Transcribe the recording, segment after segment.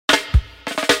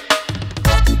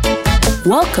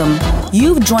Welcome.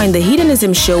 You've joined the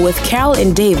Hedonism Show with Carol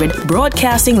and David,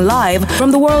 broadcasting live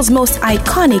from the world's most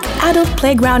iconic adult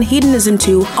playground, Hedonism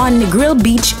II, on Negril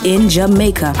Beach in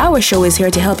Jamaica. Our show is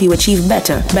here to help you achieve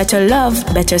better love,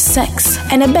 better sex,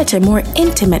 and a better, more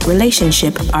intimate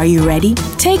relationship. Are you ready?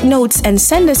 Take notes and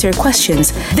send us your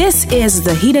questions. This is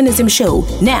the Hedonism Show.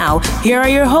 Now, here are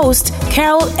your hosts,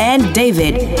 Carol and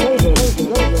David.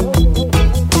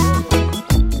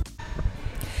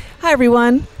 Hi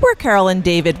everyone, we're Carol and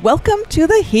David. Welcome to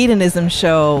the Hedonism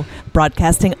Show,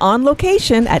 broadcasting on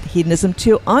location at Hedonism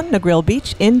II on Negril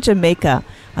Beach in Jamaica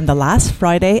on the last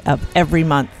Friday of every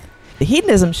month. The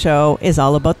Hedonism Show is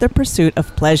all about the pursuit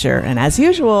of pleasure, and as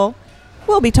usual,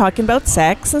 we'll be talking about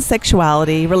sex and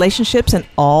sexuality, relationships, and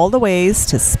all the ways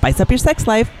to spice up your sex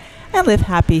life and live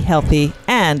happy, healthy,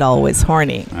 and always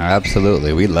horny.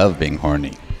 Absolutely, we love being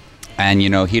horny. And you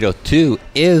know, Hedo 2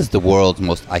 is the world's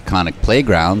most iconic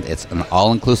playground. It's an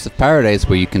all-inclusive paradise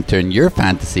where you can turn your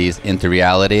fantasies into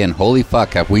reality. And holy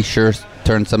fuck, have we sure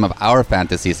turned some of our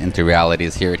fantasies into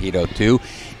realities here at Hedo 2.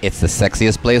 It's the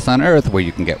sexiest place on earth where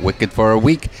you can get wicked for a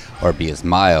week or be as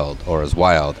mild or as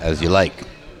wild as you like.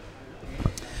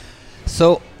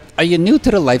 So, are you new to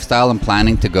the lifestyle and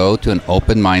planning to go to an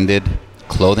open-minded,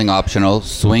 clothing-optional,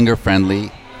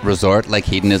 swinger-friendly resort like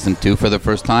Hedonism 2 for the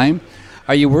first time?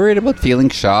 Are you worried about feeling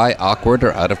shy, awkward,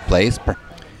 or out of place?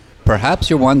 Perhaps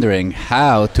you're wondering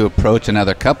how to approach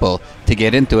another couple to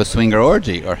get into a swinger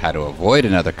orgy, or how to avoid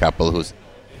another couple who's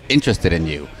interested in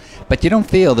you, but you don't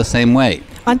feel the same way.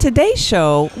 On today's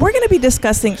show, we're going to be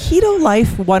discussing Hedo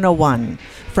Life 101,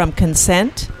 from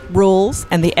consent, rules,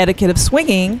 and the etiquette of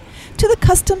swinging, to the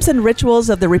customs and rituals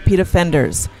of the repeat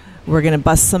offenders. We're going to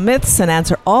bust some myths and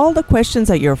answer all the questions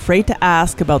that you're afraid to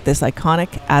ask about this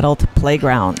iconic adult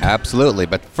playground. Absolutely.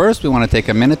 But first, we want to take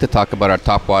a minute to talk about our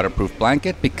top waterproof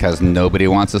blanket, because nobody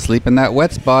wants to sleep in that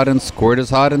wet spot and squirt is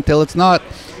hot until it's not.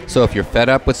 So if you're fed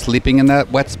up with sleeping in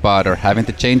that wet spot or having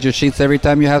to change your sheets every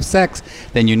time you have sex,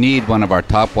 then you need one of our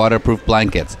top waterproof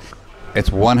blankets.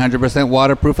 It's 100%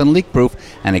 waterproof and leak-proof,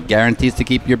 and it guarantees to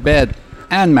keep your bed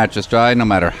and mattress dry no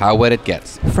matter how wet it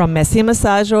gets. From messy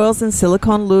massage oils and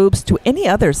silicone lubes to any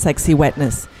other sexy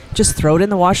wetness, just throw it in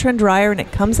the washer and dryer and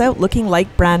it comes out looking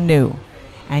like brand new.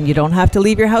 And you don't have to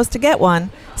leave your house to get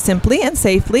one. Simply and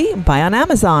safely buy on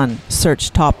Amazon.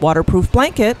 Search Top Waterproof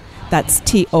Blanket, that's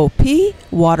T-O-P,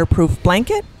 Waterproof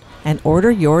Blanket, and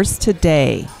order yours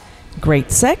today.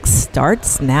 Great sex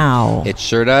starts now. It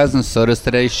sure does, and so does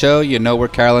today's show. You know, we're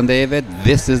Carol and David.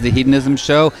 This is the Hedonism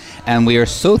Show, and we are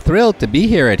so thrilled to be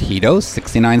here at Hedo,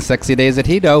 69 Sexy Days at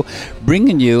Hedo,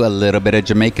 bringing you a little bit of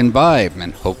Jamaican vibe,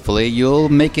 and hopefully you'll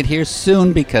make it here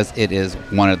soon, because it is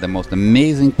one of the most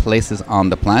amazing places on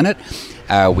the planet.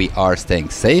 We are staying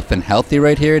safe and healthy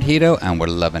right here at Hedo, and we're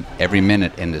loving every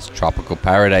minute in this tropical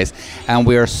paradise, and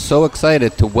we are so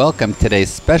excited to welcome today's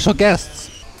special guests.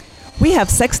 We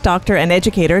have sex doctor and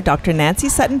educator Dr. Nancy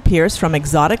Sutton-Pierce from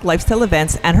Exotic Lifestyle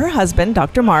Events and her husband,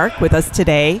 Dr. Mark, with us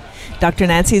today. Dr.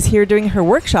 Nancy is here doing her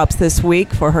workshops this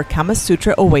week for her Kama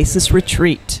Sutra Oasis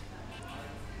Retreat.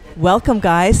 Welcome,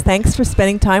 guys. Thanks for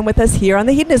spending time with us here on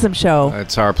the Hedonism Show.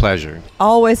 It's our pleasure.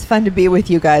 Always fun to be with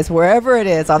you guys, wherever it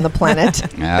is on the planet.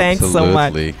 Thanks so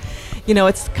much. You know,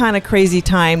 it's kind of crazy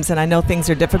times, and I know things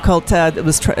are difficult. It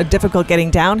was difficult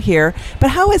getting down here. But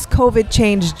how has COVID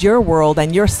changed your world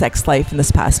and your sex life in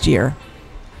this past year?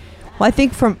 Well, I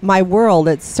think from my world,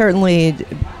 it's certainly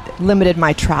limited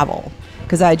my travel,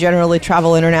 because I generally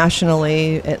travel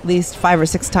internationally at least 5 or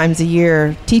 6 times a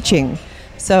year teaching.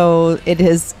 So it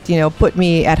has, put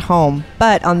me at home.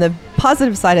 But on the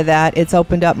positive side of that, it's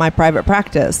opened up my private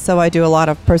practice. So I do a lot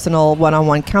of personal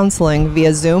one-on-one counseling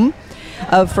via Zoom.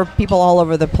 For people all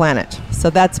over the planet. So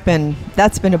that's been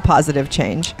a positive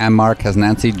change. And Mark, has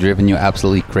Nancy driven you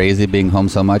absolutely crazy being home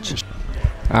so much?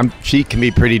 She can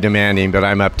be pretty demanding, but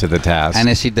I'm up to the task. And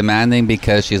is she demanding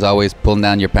because she's always pulling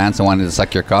down your pants and wanting to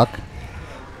suck your cock?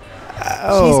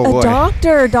 She's a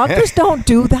doctor. Doctors don't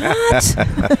do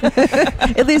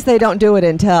that. At least they don't do it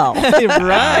until.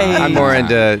 Right. I'm more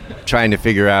into trying to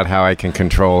figure out how I can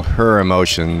control her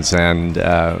emotions and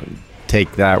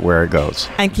take that where it goes.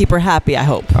 And keep her happy, I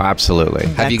hope. Oh, absolutely.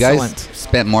 Have you guys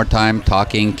spent more time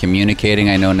talking, communicating?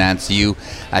 I know, Nancy, you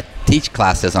teach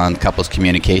classes on couples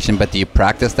communication, but do you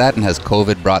practice that, and has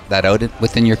COVID brought that out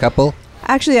within your couple?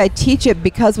 Actually, I teach it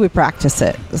because we practice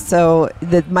it. So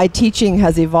my teaching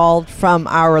has evolved from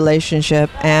our relationship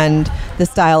and the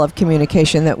style of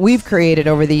communication that we've created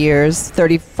over the years,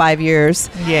 35 years.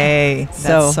 Yay.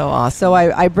 That's so awesome. So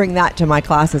I bring that to my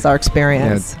classes, our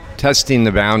experience. Yeah, testing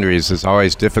the boundaries is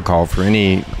always difficult for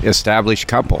any established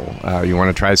couple. You want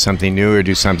to try something new or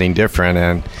do something different,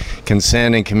 and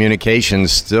consent and communication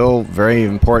is still very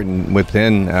important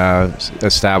within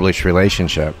established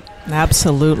relationship.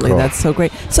 Absolutely. Cool. That's so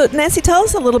great. So, Nancy, tell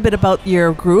us a little bit about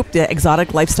your group, the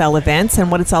Exotic Lifestyle Events, and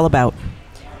what it's all about.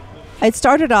 It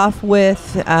started off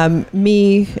with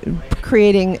me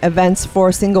creating events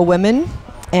for single women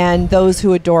and those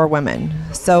who adore women.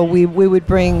 So we would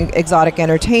bring exotic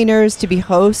entertainers to be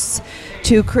hosts,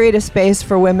 to create a space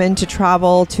for women to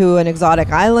travel to an exotic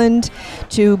island,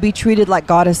 to be treated like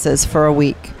goddesses for a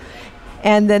week.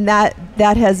 And then that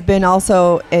has been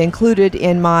also included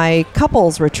in my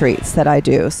couples retreats that I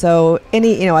do. So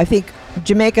I think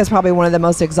Jamaica is probably one of the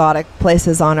most exotic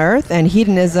places on earth, and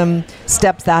hedonism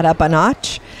steps that up a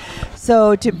notch.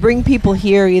 So to bring people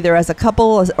here either as a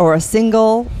couple or a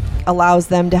single allows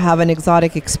them to have an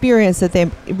exotic experience that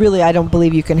I don't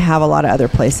believe you can have a lot of other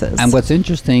places. And what's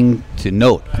interesting to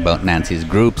note about Nancy's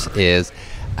groups is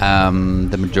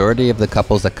the majority of the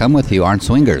couples that come with you aren't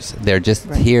swingers. They're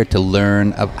just here to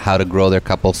learn how to grow their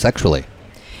couple sexually.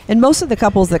 And most of the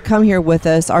couples that come here with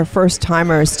us are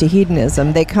first-timers to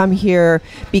hedonism. They come here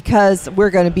because we're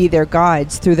going to be their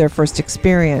guides through their first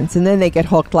experience, and then they get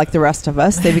hooked like the rest of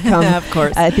us. They become, of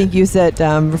course. I think you said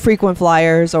frequent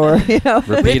flyers or Repeat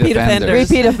offenders.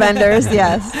 Repeat offenders,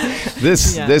 yes.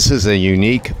 This is a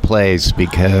unique place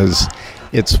because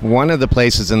it's one of the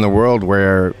places in the world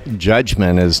where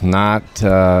judgment is not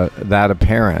that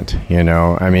apparent,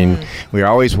 I mean, we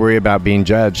always worry about being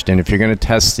judged, and if you're going to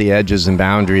test the edges and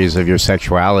boundaries of your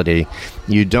sexuality,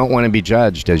 you don't want to be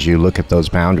judged as you look at those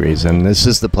boundaries, and this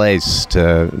is the place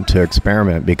to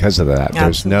experiment because of that. Absolutely.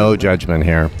 There's no judgment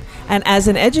here. And as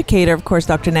an educator, of course,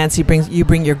 Dr. Nancy, you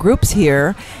bring your groups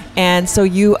here, and so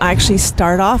you actually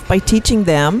start off by teaching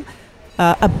them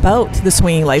about the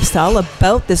swinging lifestyle,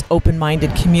 about this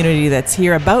open-minded community that's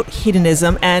here, about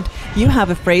hedonism. And you have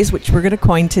a phrase which we're going to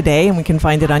coin today, and we can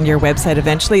find it on your website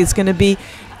eventually. It's going to be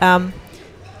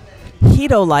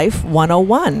Hedo Life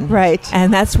 101. Right.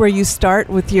 And that's where you start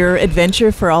with your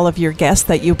adventure for all of your guests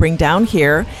that you bring down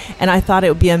here. And I thought it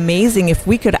would be amazing if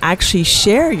we could actually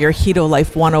share your Hedo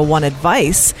Life 101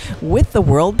 advice with the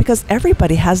world, because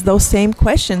everybody has those same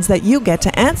questions that you get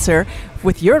to answer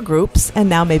with your groups, and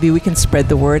now maybe we can spread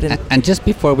the word. And just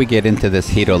before we get into this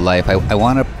Hedo Life, I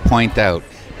want to point out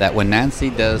that when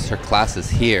Nancy does her classes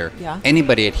here,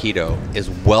 anybody at Hedo is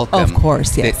welcome. Of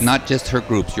course, yes. Not just her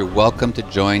groups. You're welcome to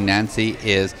join. Nancy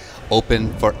is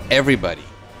open for everybody.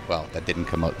 Well, that didn't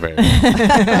come out very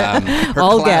well. Her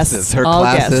classes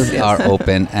are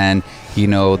open, and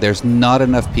there's not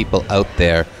enough people out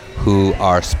there who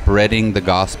are spreading the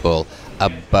gospel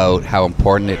about how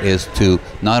important it is to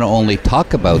not only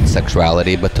talk about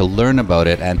sexuality, but to learn about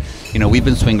it. And, we've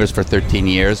been swingers for 13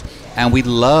 years, and we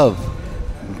love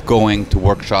going to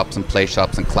workshops and play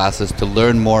shops and classes to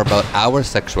learn more about our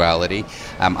sexuality.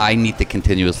 I need to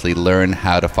continuously learn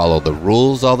how to follow the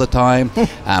rules all the time.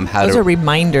 Those are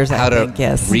reminders, how to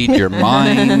read your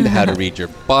mind, how to read your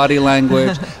body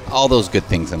language, all those good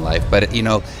things in life. But,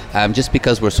 just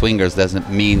because we're swingers doesn't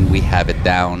mean we have it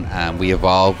down. We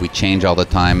evolve, we change all the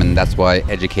time, and that's why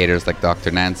educators like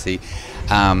Dr. Nancy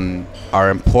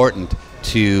are important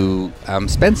to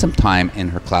spend some time in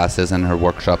her classes and her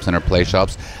workshops and her play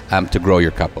shops to grow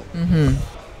your couple.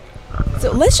 Mm-hmm.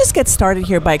 So let's just get started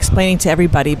here by explaining to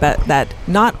everybody that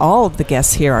not all of the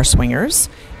guests here are swingers.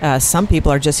 Some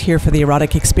people are just here for the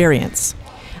erotic experience.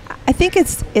 I think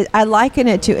I liken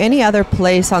it to any other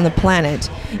place on the planet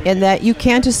in that you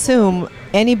can't assume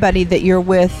anybody that you're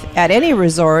with at any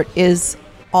resort is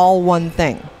all one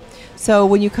thing. So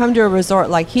when you come to a resort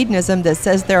like Hedonism that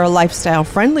says they're a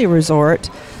lifestyle-friendly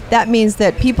resort, that means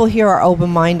that people here are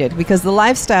open-minded, because the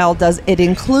lifestyle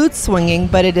includes swinging,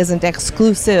 but it isn't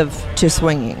exclusive to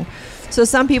swinging. So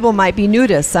some people might be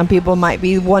nudists. Some people might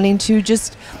be wanting to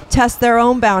just test their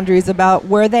own boundaries about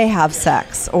where they have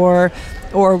sex, or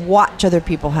watch other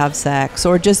people have sex,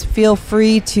 or just feel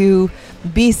free to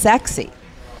be sexy.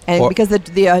 And because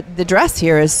the dress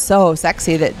here is so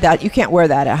sexy that you can't wear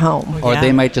that at home. Or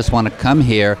they might just want to come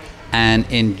here and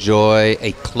enjoy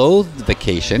a clothed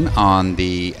vacation on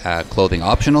the clothing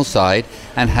optional side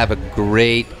and have a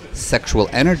great sexual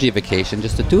energy vacation,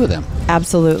 just the two of them.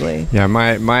 Absolutely. Yeah,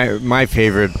 my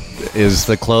favorite is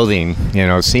the clothing.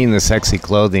 Seeing the sexy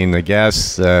clothing, the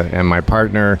guests and my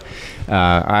partner.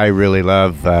 I really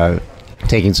love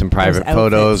taking some private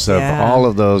photos of all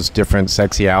of those different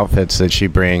sexy outfits that she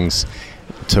brings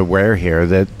to wear here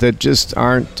that just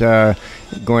aren't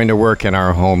going to work in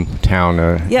our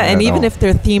hometown. And even if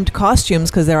they're themed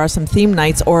costumes, because there are some theme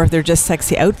nights, or if they're just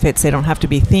sexy outfits, they don't have to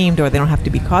be themed or they don't have to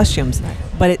be costumes.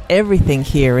 But everything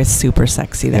here is super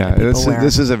sexy that people wear.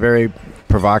 This is a very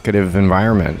provocative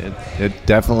environment. It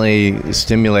definitely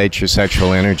stimulates your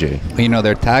sexual energy. You know,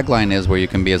 their tagline is where you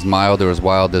can be as mild or as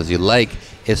wild as you like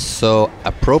is so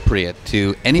appropriate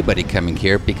to anybody coming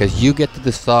here because you get to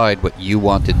decide what you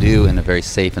want to do in a very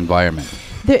safe environment.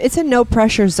 It's a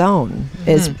no-pressure zone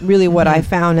is really what I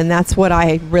found, and that's what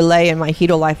I relay in my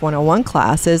Hedo Life 101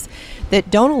 class, is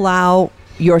that don't allow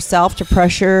yourself to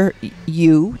pressure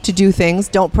you to do things.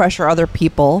 Don't pressure other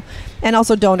people, and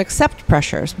also don't accept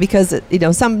pressures, because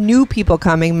some new people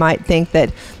coming might think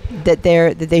that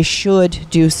they should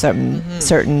do some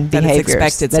certain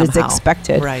behaviors, it's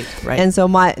expected. Right. And so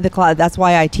the class, that's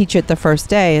why I teach it the first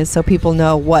day, is so people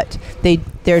know what they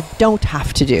don't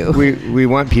have to do. We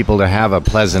want people to have a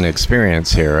pleasant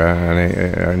experience here,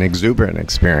 an exuberant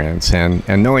experience, and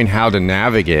knowing how to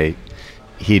navigate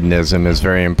hedonism is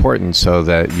very important so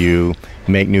that you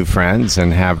make new friends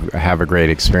and have a great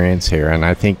experience here. And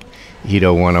I think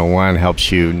Hedo 101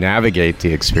 helps you navigate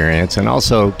the experience and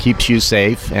also keeps you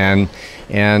safe and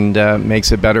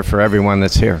makes it better for everyone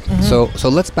that's here. Mm-hmm. So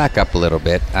let's back up a little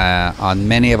bit. On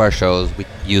many of our shows, we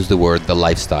use the word the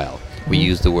lifestyle. We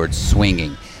use the word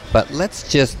swinging. But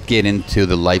let's just get into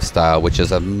the lifestyle, which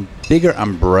is a bigger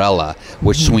umbrella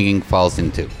which swinging falls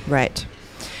into. Right.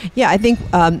 Yeah, I think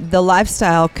the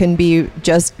lifestyle can be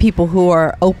just people who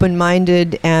are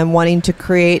open-minded and wanting to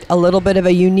create a little bit of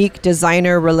a unique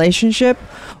designer relationship,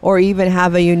 or even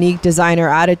have a unique designer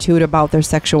attitude about their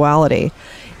sexuality.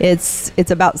 It's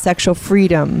about sexual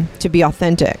freedom to be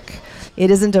authentic. It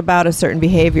isn't about a certain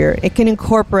behavior. It can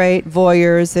incorporate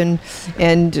voyeurs and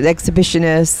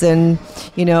exhibitionists and,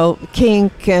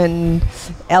 kink and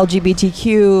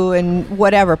LGBTQ and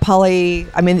whatever,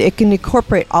 it can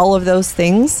incorporate all of those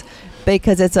things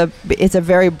because it's a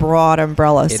very broad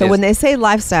umbrella. So when they say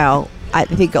lifestyle, I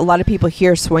think a lot of people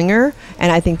hear swinger,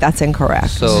 and I think that's incorrect.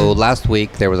 So last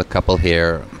week there was a couple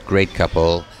here, great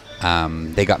couple.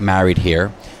 They got married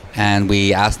here, and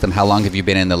we asked them, how long have you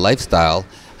been in the lifestyle?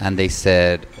 And they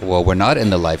said, well, we're not in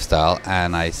the lifestyle.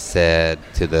 And I said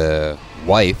to the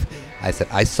wife,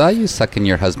 I saw you sucking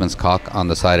your husband's cock on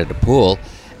the side of the pool.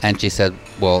 And she said,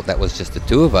 well, that was just the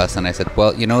two of us. And I said,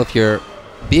 well, if you're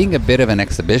being a bit of an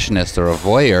exhibitionist or a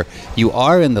voyeur, you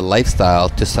are in the lifestyle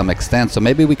to some extent. So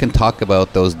maybe we can talk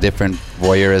about those different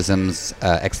voyeurisms,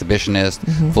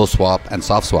 exhibitionist, full swap, and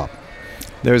soft swap.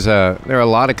 There are a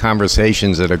lot of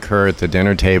conversations that occur at the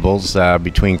dinner tables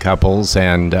between couples,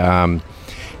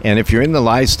 and if you're in the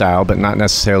lifestyle, but not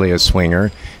necessarily a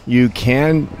swinger, you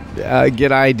can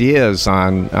get ideas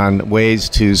on ways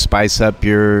to spice up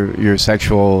your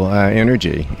sexual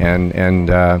energy.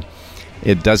 And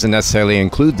it doesn't necessarily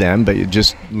include them, but you're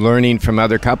just learning from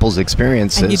other couples'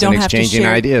 experiences and exchanging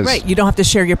ideas. Right. You don't have to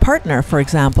share your partner, for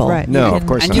example. Right. No, of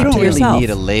course not. And you don't really yourself.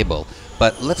 need a label.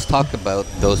 But let's talk about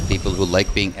those people who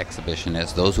like being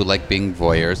exhibitionists, those who like being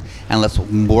voyeurs, and let's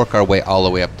work our way all the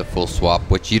way up to full swap,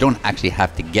 which you don't actually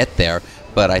have to get there,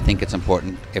 but I think it's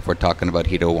important, if we're talking about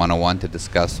Hedo 101, to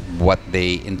discuss what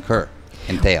they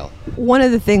entail. One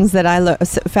of the things that I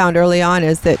found early on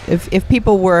is that if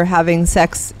people were having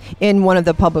sex in one of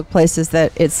the public places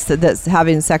that's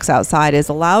having sex outside is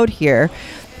allowed here,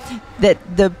 that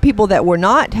the people that were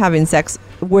not having sex,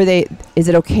 is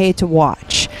it okay to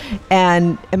watch?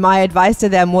 And my advice to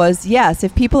them was, yes,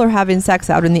 if people are having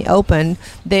sex out in the open,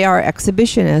 they are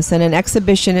exhibitionists, and an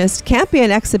exhibitionist can't be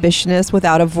an exhibitionist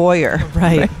without a voyeur.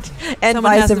 Right. And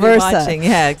someone vice has to be versa. Watching.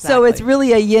 Yeah, exactly. So it's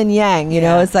really a yin-yang,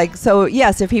 it's like, so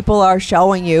yes, if people are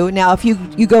showing you, now if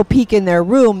you go peek in their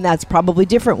room, that's probably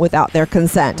different without their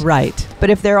consent. Right. But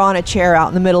if they're on a chair out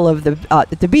in the middle of at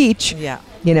the beach,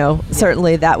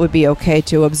 certainly that would be okay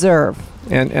to observe.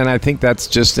 And I think that's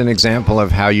just an example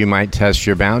of how you might test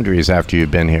your boundaries after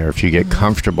you've been here. If you get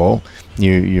comfortable,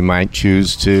 you might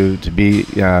choose to be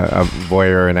a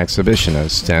voyeur and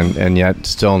exhibitionist and yet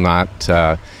still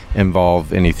not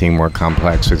involve anything more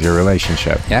complex with your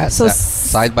relationship. Yeah, so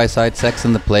side-by-side sex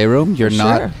in the playroom, you're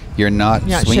not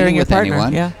swinging with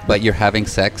anyone, but you're having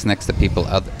sex next to people,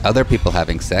 other people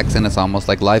having sex, and it's almost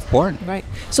like live porn. Right.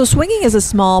 So swinging is a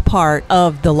small part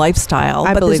of the lifestyle,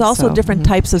 but there's also different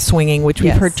types of swinging, which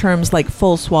we've heard terms like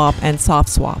full swap and soft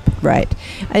swap. Right.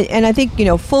 And I think,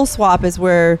 full swap is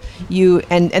where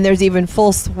and there's even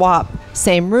full swap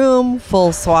same room,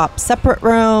 full swap separate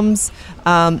rooms,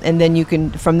 and then you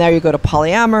can, from there you go to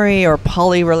polyamory or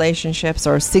poly relationships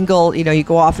or single, you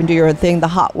go off and do your own thing, the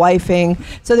hot wifing.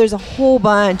 So there's a whole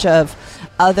bunch of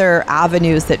other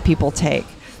avenues that people take.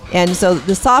 And so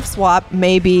the soft swap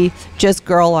may be just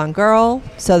girl on girl,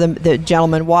 so the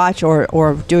gentleman watch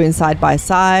or doing side by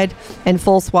side, and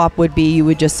full swap would be you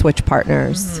would just switch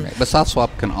partners. Right. But soft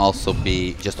swap can also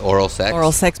be just oral sex.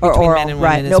 Oral sex Or between oral, men and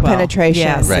right, women no as well. penetration.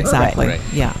 Yes, Right. exactly. Right.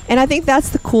 Yeah. And I think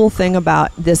that's the cool thing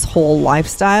about this whole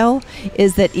lifestyle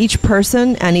is that each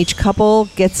person and each couple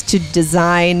gets to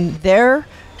design their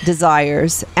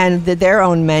desires and their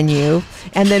own menu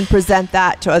and then present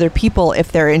that to other people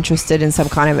if they're interested in some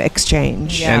kind of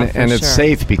exchange. Yeah, and for and it's sure.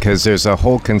 safe because there's a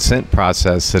whole consent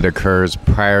process that occurs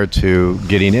prior to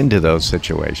getting into those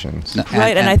situations. No,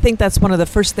 Right, and I think that's one of the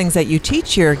first things that you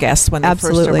teach your guests when they first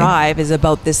Absolutely. arrive is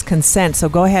about this consent. So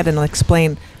go ahead and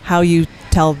explain how you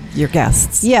tell your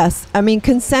guests. Yes, I mean,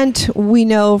 consent, we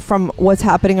know from what's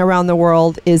happening around the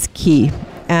world, is key.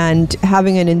 And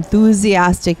having an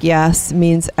enthusiastic yes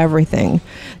means everything.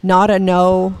 Not a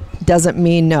no doesn't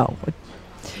mean no.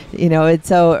 You know, it's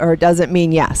so, or doesn't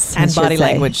mean yes. And I should body say.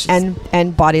 language.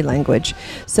 And body language.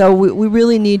 So we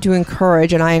really need to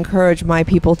encourage, and I encourage my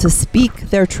people to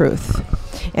speak their truth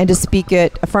and to speak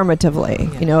it affirmatively.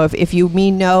 Yeah. You know, if you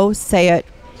mean no, say it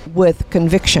with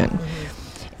conviction.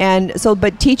 And so,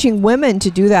 but teaching women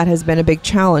to do that has been a big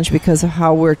challenge because of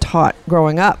how we're taught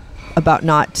growing up about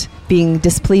not being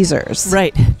displeasers.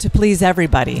 Right, to please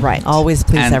everybody. Right. Always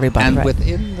please everybody. And Right.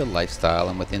 within the lifestyle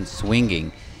and within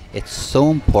swinging, it's so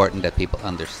important that people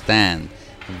understand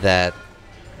that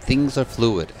things are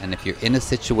fluid. And if you're in a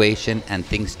situation and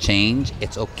things change,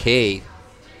 it's okay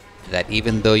that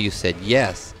even though you said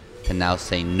yes, to now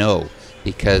say no.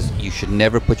 Because you should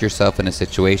never put yourself in a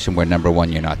situation where, number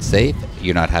one, you're not safe,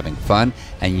 you're not having fun,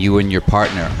 and you and your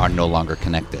partner are no longer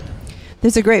connected.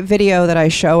 There's a great video that I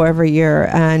show every year,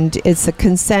 and it's a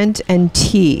consent and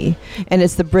tea, and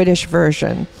it's the British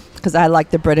version because I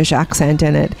like the British accent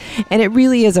in it. And it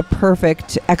really is a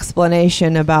perfect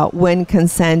explanation about when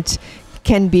consent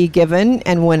can be given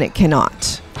and when it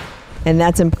cannot. And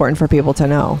that's important for people to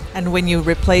know. And when you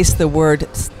replace the word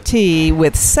tea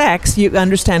with sex, you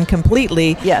understand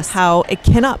completely Yes. how it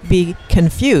cannot be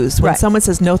confused. When Right. someone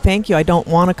says, no, thank you, I don't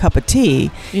want a cup of tea,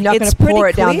 You're not it's going to pour pretty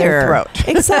it down their clear. throat.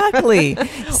 Exactly.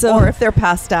 So, or if they're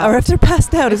passed out. Or if they're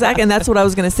passed out, exactly. And that's what I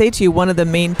was going to say to you. One of the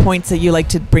main points that you like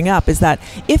to bring up is that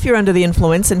if you're under the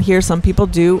influence, and here some people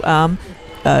do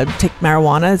take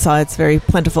marijuana, it's very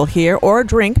plentiful here, or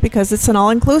drink because it's an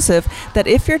all-inclusive, that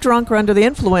if you're drunk or under the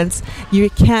influence, you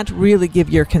can't really give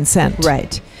your consent.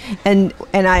 Right. And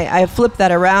I flip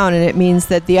that around, and it means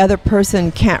that the other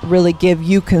person can't really give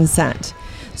you consent.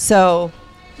 So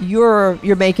you're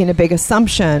making a big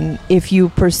assumption if you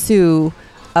pursue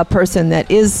a person that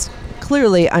is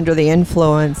clearly under the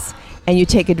influence and you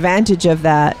take advantage of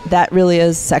that. That really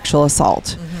is sexual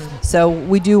assault. So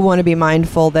we do want to be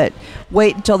mindful that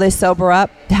wait until they sober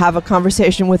up, have a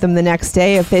conversation with them the next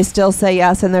day. If they still say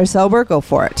yes and they're sober, go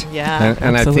for it. Yeah,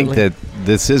 And I think that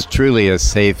this is truly a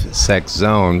safe sex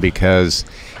zone because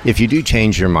if you do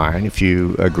change your mind, if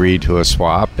you agree to a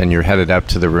swap and you're headed up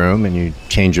to the room and you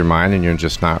change your mind and you're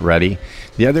just not ready,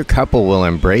 the other couple will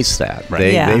embrace that.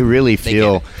 Right. They really They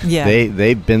feel get Yeah.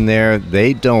 they've been there.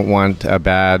 They don't want a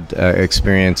bad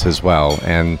experience as well.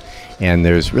 And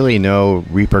there's really no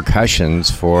repercussions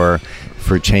for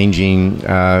changing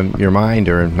your mind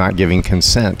or not giving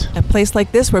consent. a place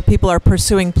like this where people are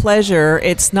pursuing pleasure,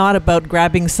 it's not about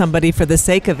grabbing somebody for the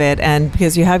sake of it, and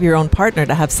because you have your own partner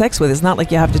to have sex with. It's not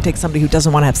like you have to take somebody who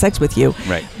doesn't want to have sex with you.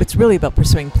 Right. It's really about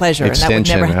pursuing pleasure,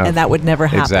 Extension and that would never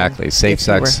happen. Exactly. Safe if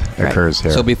you were- sex right. occurs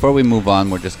here. So before we move on,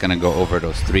 we're just going to go over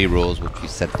those 3 rules, which we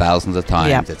said thousands of times.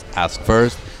 Yep. It's ask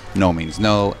first, no means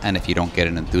no, and if you don't get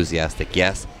an enthusiastic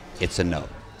yes, it's a no.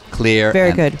 Clear. Very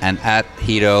and, good. And at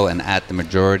Hedo and at the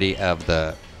majority of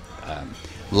the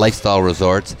lifestyle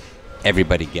resorts,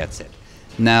 everybody gets it.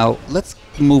 Now, let's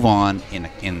move on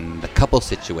in the couple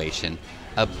situation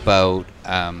about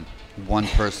one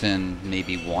person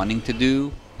maybe wanting to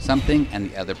do something and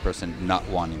the other person not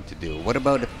wanting to do. What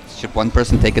about should one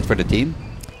person take it for the team?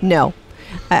 No.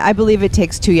 I believe it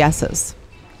takes 2 yeses.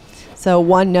 So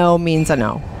one no means a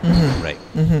no. Right.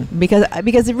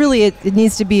 Because it really it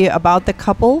needs to be about the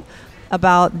couple,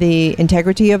 about the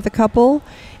integrity of the couple,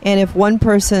 and if one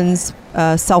person's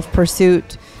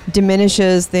self-pursuit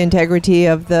diminishes the integrity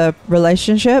of the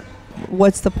relationship,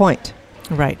 what's the point?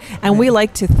 Right. And we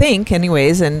like to think,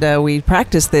 anyways, and we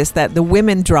practice this, that the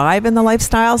women drive in the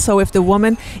lifestyle. So if the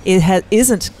woman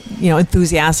isn't,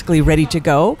 enthusiastically ready to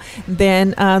go, then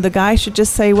the guy should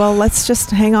just say, well, let's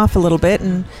just hang off a little bit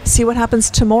and see what happens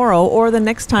tomorrow or the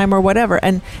next time or whatever,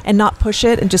 and not push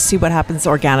it and just see what happens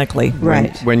organically.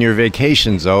 Right. When your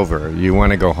vacation's over, you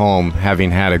want to go home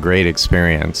having had a great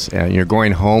experience. You're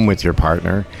going home with your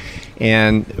partner.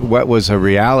 And what was a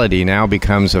reality now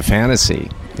becomes a fantasy.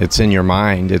 It's in your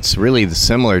mind. It's really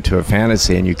similar to a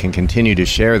fantasy, and you can continue to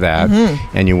share that,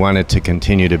 and you want it to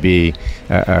continue to be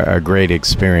a great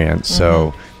experience.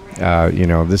 So,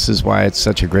 this is why it's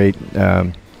such a great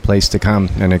place to come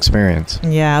and experience.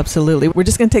 Yeah, absolutely. We're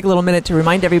just going to take a little minute to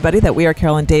remind everybody that we are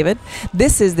Carol and David.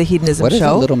 This is the Hedonism What Show. is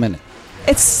a little minute?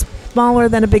 It's smaller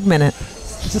than a big minute.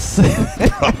 Just say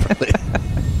it properly.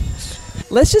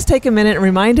 Let's just take a minute and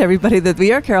remind everybody that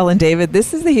we are Carol and David.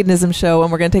 This is the Hedonism Show,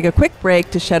 and we're going to take a quick break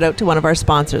to shout out to one of our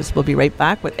sponsors. We'll be right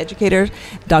back with educators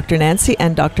Dr. Nancy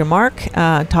and Dr. Mark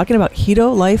talking about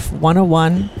Hedo Life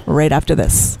 101 right after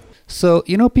this. So,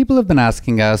 people have been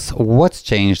asking us what's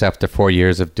changed after 4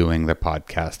 years of doing the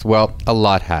podcast. Well, a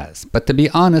lot has. But to be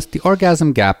honest, the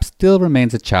orgasm gap still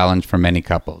remains a challenge for many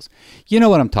couples. You know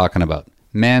what I'm talking about.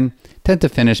 Men tend to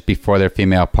finish before their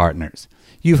female partners.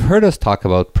 You've heard us talk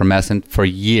about Promescent for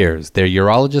years. Their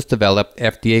urologist-developed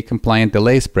FDA-compliant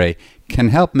delay spray can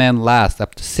help men last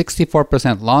up to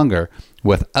 64% longer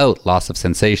without loss of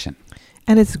sensation.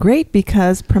 And it's great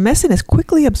because Promescent is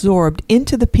quickly absorbed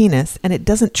into the penis and it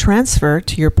doesn't transfer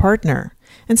to your partner.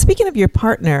 And speaking of your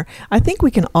partner, I think we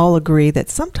can all agree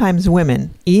that sometimes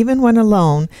women, even when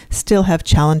alone, still have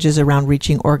challenges around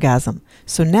reaching orgasm.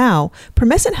 So now,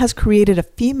 Promescent has created a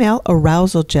female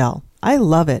arousal gel. I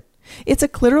love it. It's a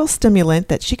clitoral stimulant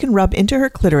that she can rub into her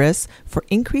clitoris for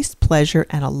increased pleasure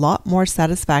and a lot more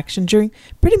satisfaction during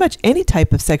pretty much any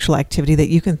type of sexual activity that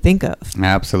you can think of.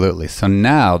 Absolutely. So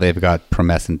now they've got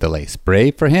Promescent delay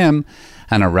spray for him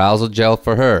and arousal gel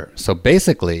for her. So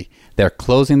basically, they're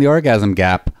closing the orgasm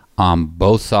gap on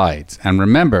both sides. And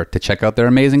remember to check out their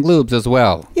amazing lubes as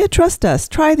well. Yeah, trust us.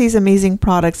 Try these amazing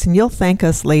products and you'll thank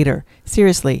us later.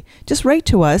 Seriously, just write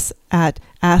to us at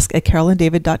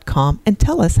ask@carolanddavid.com and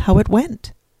tell us how it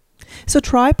went. So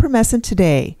try Promescent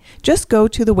today. Just go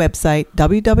to the website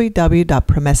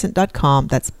www.promescent.com.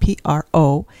 That's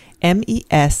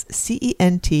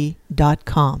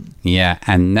PROMESCENT.com. Yeah,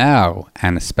 and now,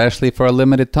 and especially for a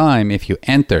limited time, if you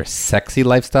enter Sexy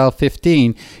Lifestyle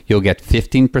 15, you'll get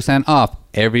 15% off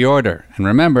every order. And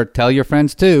remember, tell your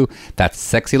friends too, that's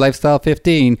Sexy Lifestyle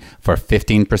 15 for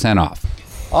 15% off.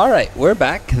 All right, we're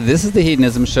back. This is the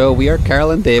Hedonism Show. We are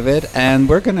Carol and David, and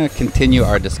we're going to continue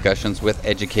our discussions with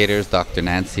educators Dr.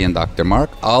 Nancy and Dr. Mark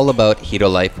all about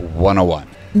Hedo Life 101.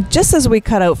 Just as we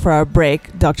cut out for our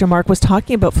break, Dr. Mark was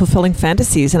talking about fulfilling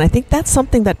fantasies, and I think that's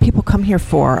something that people come here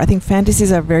for. I think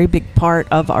fantasies are a very big part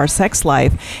of our sex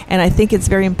life, and I think it's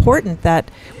very important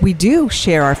that we do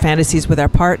share our fantasies with our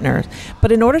partners.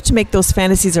 But in order to make those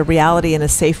fantasies a reality in a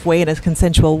safe way, in a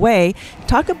consensual way,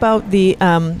 talk about the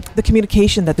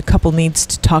communication that the couple needs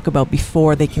to talk about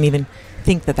before they can even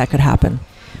think that could happen.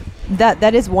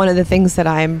 That is one of the things that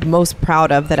I'm most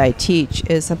proud of that I teach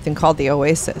is something called the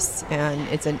Oasis. And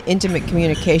it's an intimate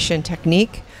communication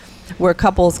technique where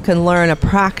couples can learn a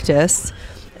practice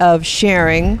of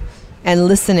sharing and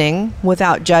listening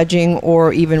without judging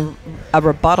or even a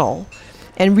rebuttal,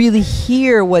 and really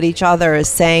hear what each other is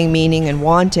saying, meaning, and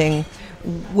wanting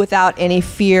without any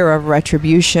fear of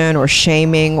retribution or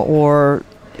shaming or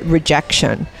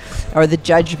rejection or the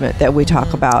judgment that we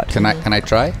talk about. Can I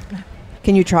try?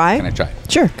 Can you try? Can I try?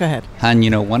 Sure. Go ahead. And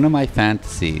one of my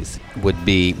fantasies would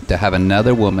be to have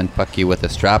another woman fuck you with a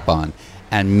strap on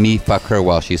and me fuck her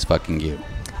while she's fucking you.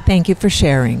 Thank you for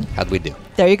sharing. How'd we do?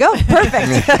 There you go.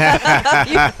 Perfect.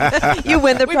 you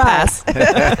win the prize.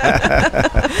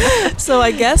 So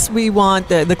I guess we want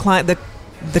the client,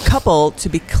 the couple to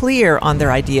be clear on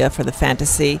their idea for the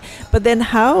fantasy, but then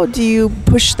how do you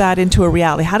push that into a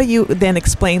reality? How do you then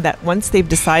explain that once they've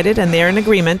decided and they're in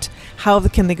agreement, how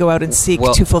can they go out and seek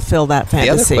to fulfill that fantasy?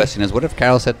 The other question is, what if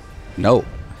Carol said no?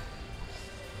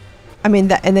 I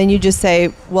mean, and then you just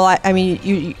say, well,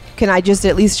 you can I just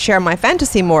at least share my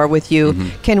fantasy more with you?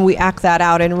 Mm-hmm. Can we act that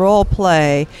out in role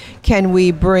play? Can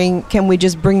we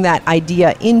just bring that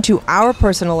idea into our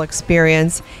personal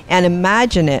experience and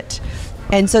imagine it?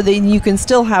 And so then you can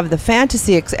still have the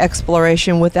fantasy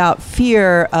exploration without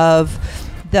fear of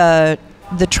the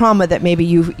trauma that maybe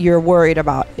you're worried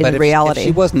about in reality. If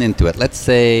she wasn't into it, let's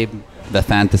say the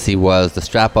fantasy was the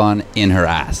strap-on in her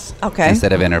ass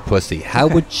instead of in her pussy, how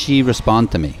would she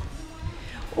respond to me?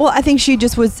 Well, I think she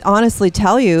just would honestly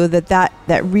tell you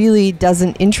that really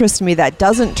doesn't interest me, that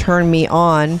doesn't turn me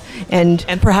on. And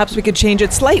perhaps we could change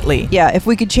it slightly. Yeah, if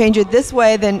we could change it this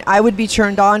way, then I would be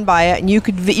turned on by it, and you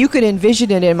could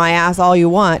envision it in my ass all you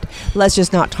want. Let's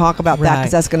just not talk about that,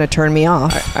 because that's going to turn me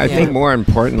off. I think more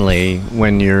importantly,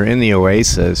 when you're in the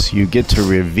oasis, you get to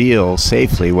reveal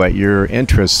safely what your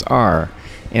interests are.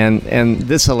 And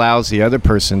this allows the other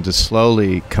person to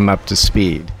slowly come up to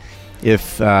speed.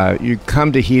 If you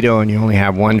come to Hedo and you only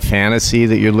have one fantasy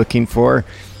that you're looking for,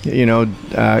 come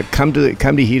to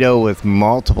Hedo with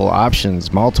multiple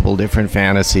options, multiple different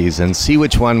fantasies, and see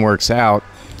which one works out.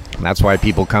 And that's why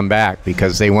people come back,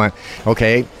 because they want,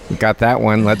 okay, we got that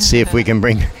one. Let's see if we can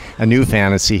bring a new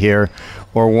fantasy here.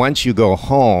 Or once you go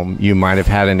home, you might have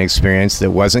had an experience that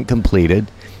wasn't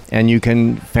completed, and you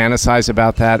can fantasize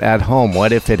about that at home.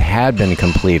 What if it had been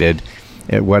completed?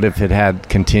 What if it had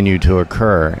continued to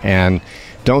occur? And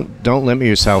don't limit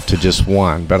yourself to just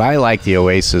one. But I like the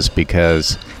oasis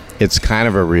because it's kind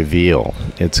of a reveal.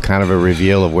 It's kind of a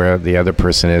reveal of where the other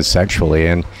person is sexually,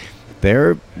 and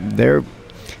they're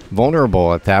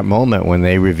vulnerable at that moment when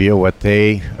they reveal what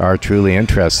they are truly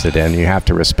interested in. You have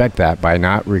to respect that by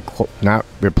not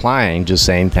replying, just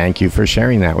saying thank you for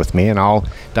sharing that with me, and I'll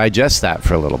digest that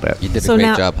for a little bit. You did a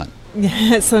great job, hon.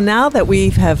 So now that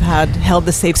we have held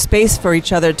the safe space for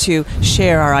each other to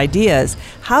share our ideas,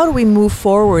 how do we move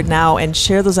forward now and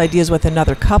share those ideas with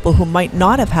another couple who might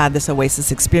not have had this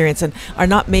oasis experience and are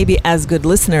not maybe as good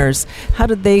listeners? How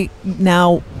do they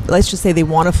now, let's just say they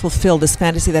want to fulfill this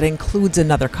fantasy that includes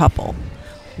another couple?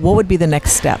 What would be the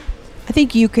next step? I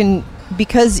think you can,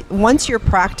 because once you're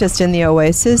practiced in the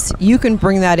oasis, you can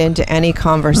bring that into any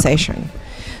conversation.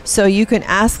 So you can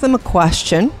ask them a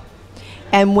question,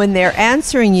 and when they're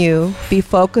answering you, be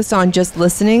focused on just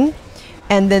listening,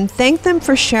 and then thank them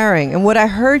for sharing. And what I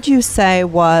heard you say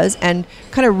was, and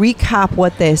kind of recap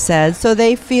what they said so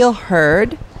they feel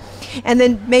heard, and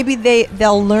then maybe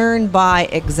they'll learn by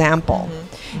example.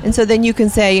 Mm-hmm. And so then you can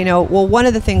say, well, one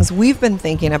of the things we've been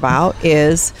thinking about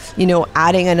is,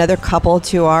 adding another couple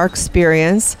to our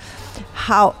experience.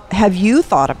 How have you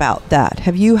thought about that?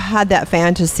 Have you had that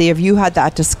fantasy? Have you had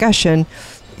that discussion?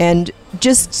 And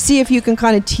just see if you can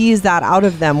kind of tease that out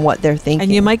of them, what they're thinking.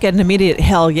 And you might get an immediate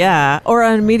hell yeah or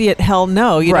an immediate hell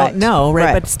no. You don't know,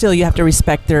 right? But still, you have to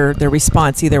respect their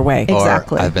response either way.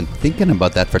 Exactly. Or I've been thinking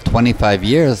about that for 25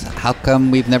 years. How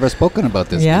come we've never spoken about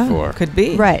this before? Could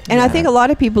be. Right. And I think a lot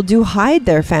of people do hide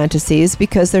their fantasies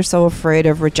because they're so afraid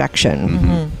of rejection.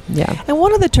 Mm-hmm. Yeah. And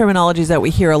one of the terminologies that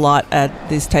we hear a lot at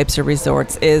these types of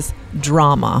resorts is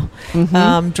drama.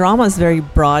 Mm-hmm. Drama is very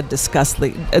broad, let's try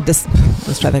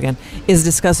that again, is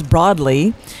discussed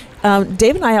broadly.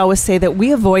 Dave and I always say that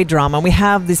we avoid drama. We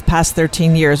have these past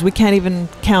 13 years. We can't even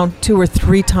count 2 or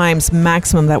 3 times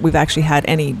maximum that we've actually had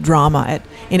any drama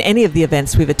in any of the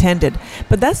events we've attended.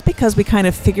 But that's because we kind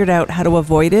of figured out how to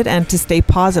avoid it and to stay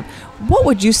positive. What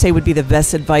would you say would be the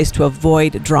best advice to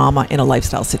avoid drama in a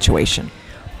lifestyle situation?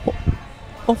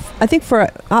 Well, I think I'm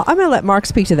going to let Mark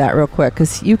speak to that real quick,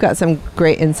 because you've got some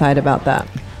great insight about that.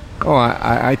 Oh,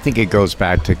 I think it goes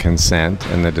back to consent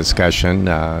and the discussion,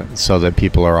 so that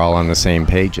people are all on the same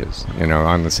pages,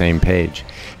 on the same page,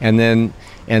 and then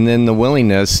the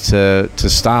willingness to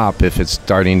stop if it's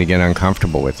starting to get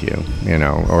uncomfortable with you,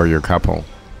 or your couple.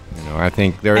 I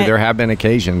think there have been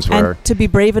occasions where, and to be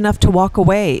brave enough to walk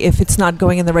away if it's not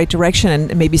going in the right direction,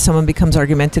 and maybe someone becomes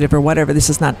argumentative or whatever.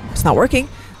 It's not working.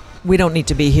 We don't need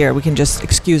to be here. We can just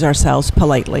excuse ourselves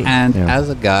politely. And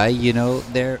as a guy,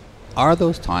 there are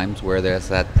those times where there's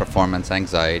that performance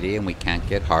anxiety and we can't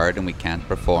get hard and we can't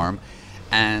perform.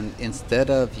 And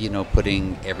instead of,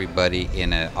 putting everybody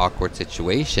in an awkward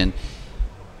situation,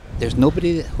 there's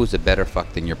nobody who's a better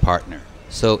fuck than your partner.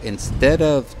 So instead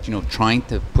of, trying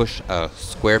to push a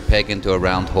square peg into a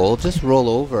round hole, just roll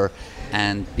over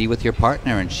and be with your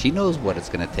partner, and she knows what it's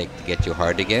going to take to get you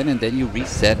hard again, and then you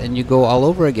reset and you go all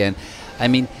over again. I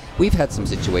mean, we've had some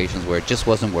situations where it just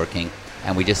wasn't working,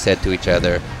 and we just said to each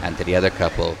other and to the other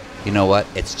couple, you know what,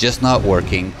 it's just not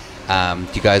working. Do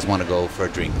you guys want to go for a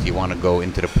drink? Do you want to go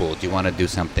into the pool? Do you want to do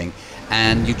something?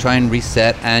 And you try and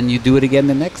reset, and you do it again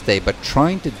the next day. But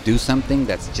trying to do something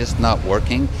that's just not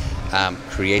working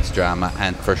creates drama.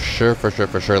 And for sure,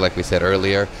 like we said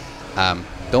earlier,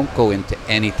 don't go into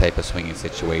any type of swinging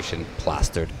situation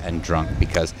plastered and drunk,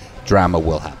 because drama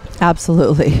will happen.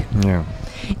 Absolutely. Yeah.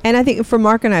 And I think for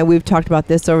Mark and I, we've talked about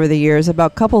this over the years,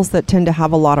 about couples that tend to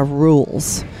have a lot of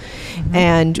rules. Mm-hmm.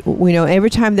 And every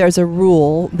time there's a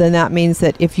rule, then that means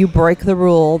that if you break the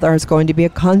rule, there's going to be a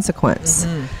consequence.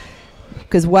 Mm-hmm.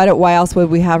 because why else would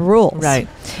we have rules? Right.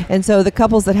 And so the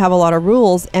couples that have a lot of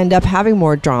rules end up having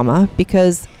more drama,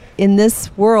 because in this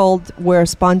world where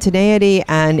spontaneity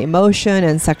and emotion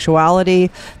and sexuality,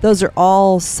 those are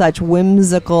all such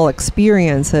whimsical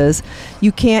experiences,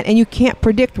 you can't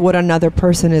predict what another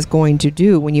person is going to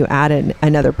do when you add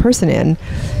another person in.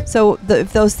 So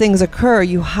if those things occur,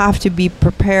 you have to be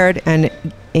prepared and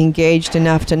engaged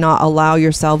enough to not allow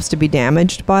yourselves to be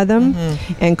damaged by them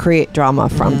and create drama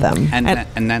from them.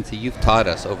 And Nancy, you've taught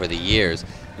us over the years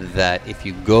that if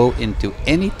you go into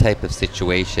any type of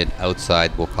situation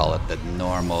outside, we'll call it the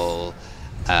normal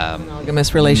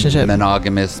monogamous relationship,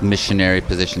 monogamous missionary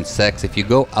position sex, if you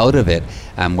go out of it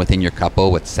within your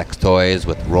couple with sex toys,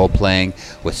 with role playing,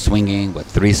 with swinging,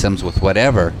 with threesomes, with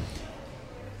whatever,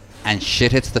 and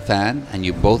shit hits the fan and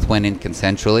you both went in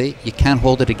consensually, you can't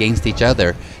hold it against each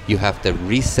other. You have to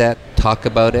reset, talk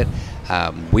about it.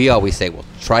 We always say, well,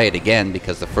 try it again,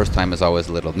 because the first time is always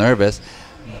a little nervous.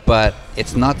 But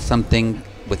it's not something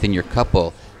within your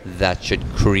couple that should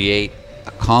create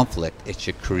a conflict. It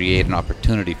should create an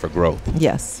opportunity for growth.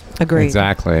 Yes, agreed.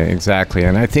 Exactly.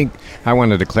 And I think I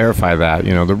wanted to clarify that.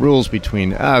 The rules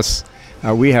between us,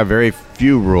 we have very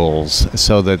few rules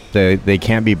so that they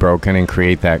can't be broken and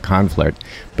create that conflict.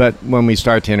 But when we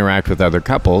start to interact with other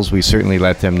couples, we certainly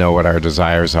let them know what our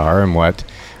desires are and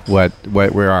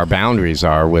where our boundaries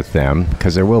are with them,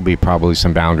 because there will be probably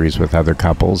some boundaries with other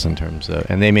couples in terms of,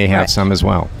 and they may have some as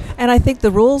well. And I think the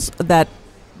rules that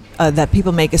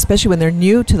people make, especially when they're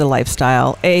new to the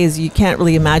lifestyle, is you can't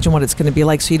really imagine what it's going to be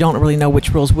like, so you don't really know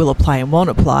which rules will apply and won't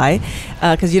apply,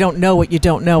 because you don't know what you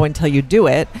don't know until you do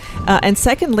it. And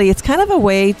secondly, it's kind of a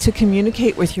way to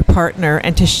communicate with your partner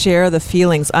and to share the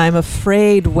feelings. I'm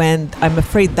afraid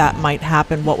that might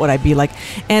happen. What would I be like?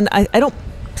 And I don't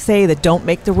say that don't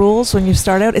make the rules when you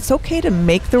start out. It's okay to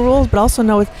make the rules, but also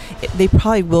know they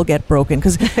probably will get broken,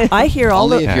 because I hear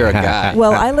all Only if you're a guy.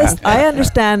 Well, I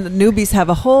understand that newbies have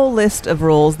a whole list of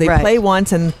rules. They play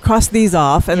once and cross these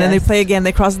off, and then they play again,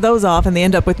 they cross those off, and they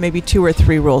end up with maybe 2 or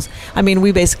 3 rules. I mean,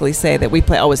 we basically say that we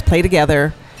always play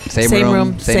together, same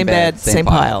room, same bed, same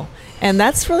pile. And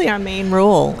that's really our main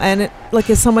rule. And like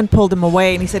if someone pulled him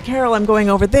away and he said, Carol, I'm going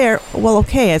over there. Well,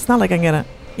 okay, it's not like I'm going to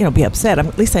be upset.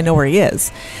 At least I know where he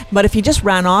is. But if he just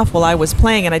ran off while I was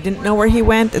playing and I didn't know where he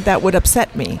went, that would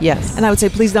upset me. Yes. And I would say,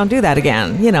 please don't do that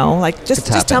again.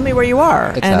 Just tell me where you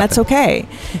are. That's okay.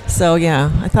 So,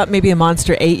 I thought maybe a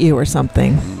monster ate you or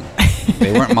something.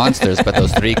 They weren't monsters, but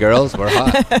those 3 girls were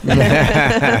hot.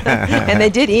 And they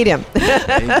did eat him.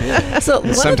 So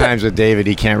sometimes with David,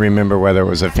 he can't remember whether it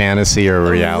was a fantasy or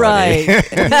a reality. Right.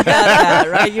 You got that,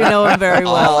 right? You know him very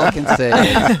well. All I can say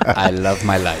is, I love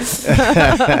my life.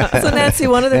 So Nancy,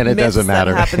 one of the myths that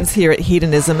happens here at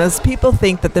Hedonism is people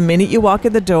think that the minute you walk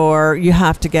in the door, you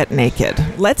have to get naked.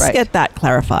 Let's get that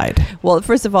clarified. Well,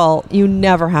 first of all, you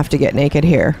never have to get naked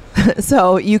here.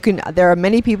 So there are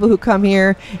many people who come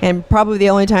here and probably the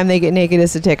only time they get naked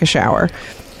is to take a shower.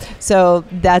 So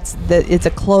it's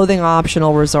a clothing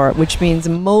optional resort, which means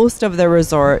most of the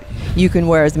resort you can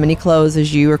wear as many clothes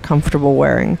as you are comfortable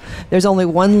wearing. There's only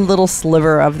one little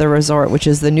sliver of the resort, which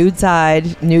is the nude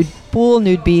side, nude pool,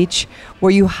 nude beach,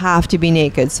 where you have to be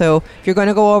naked. So if you're going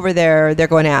to go over there, they're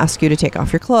going to ask you to take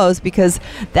off your clothes, because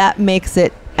that makes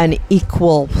it an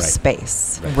equal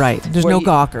space. Right. There's no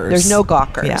gawkers. There's no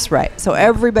gawkers, right. So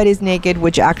everybody's naked,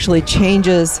 which actually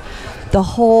changes the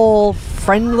whole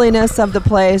friendliness of the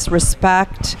place,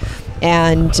 respect,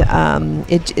 and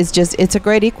it's a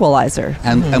great equalizer.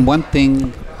 And one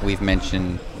thing we've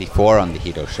mentioned before on the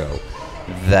Hedo show,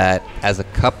 that as a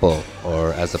couple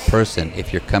or as a person,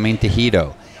 if you're coming to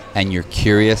Hedo and you're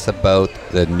curious about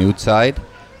the nude side,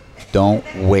 don't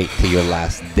wait till your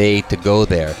last day to go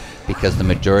there, because the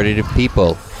majority of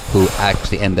people who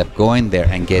actually end up going there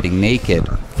and getting naked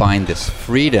find this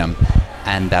freedom,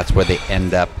 and that's where they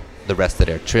end up the rest of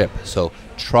their trip. So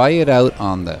try it out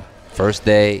on the first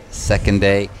day, second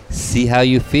day, see how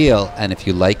you feel, and if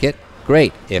you like it,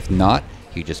 great. If not,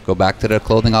 you just go back to the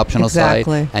clothing optional side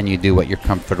and you do what you're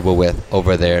comfortable with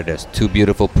over there. There's 2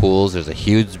 beautiful pools, there's a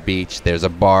huge beach, there's a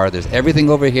bar, there's everything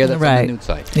over here that's on the nude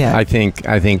side. Yeah. I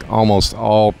think almost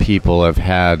all people have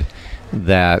had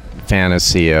that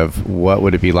fantasy of what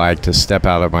would it be like to step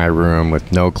out of my room with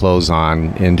no clothes on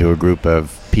into a group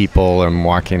of people and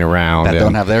walking around that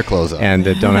don't have their clothes on, and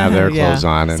that don't have their clothes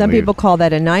on. And some people call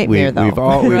that a nightmare, though.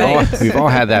 We've all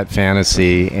had that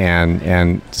fantasy,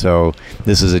 and so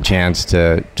this is a chance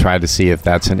to try to see if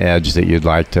that's an edge that you'd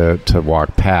like to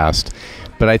walk past.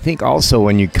 But I think also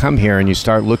when you come here and you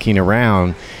start looking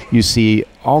around, you see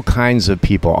all kinds of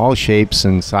people, all shapes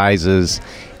and sizes.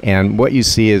 And what you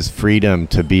see is freedom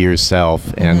to be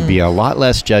yourself and be a lot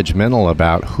less judgmental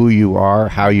about who you are,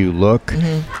 how you look,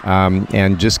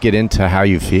 and just get into how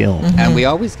you feel. And we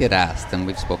always get asked, and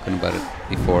we've spoken about it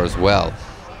before as well,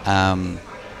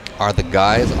 are the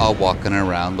guys all walking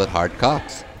around with hard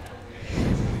cocks?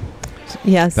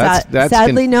 Yes, That's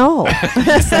sadly, no.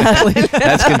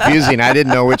 That's confusing. I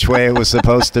didn't know which way it was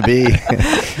supposed to be.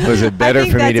 Was it better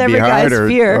for me to be hard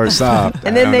or soft?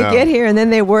 And then they get here and then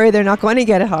they worry they're not going to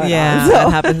get it hard. Yeah, on, so. that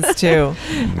happens too.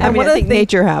 I think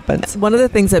nature happens. One of the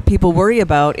things that people worry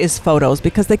about is photos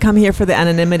because they come here for the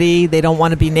anonymity. They don't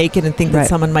want to be naked and think that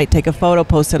someone might take a photo,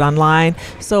 post it online.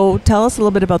 So tell us a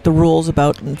little bit about the rules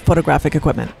about photographic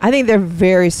equipment. I think they're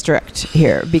very strict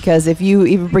here because if you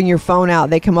even bring your phone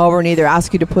out, they come over and either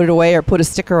ask you to put it away or put a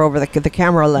sticker over the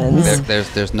camera lens.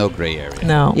 There's no gray area.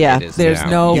 No. Yeah. There's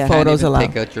no photos allowed. You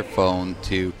can't even take out your phone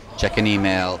to check an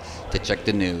email, to check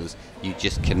the news. You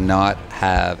just cannot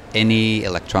have any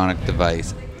electronic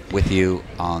device with you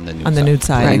on the nude side. On the nude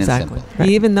side, Plain and exactly. simple. Right.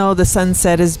 Even though the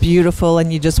sunset is beautiful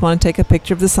and you just want to take a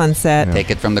picture of the sunset. Take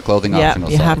it from the clothing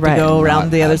optional you side. have to go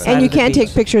around the other side. And you of the can't beach.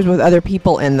 take pictures with other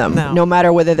people in them, no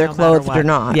matter whether they're clothed or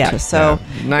not. Yeah. So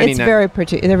it's very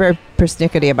they're very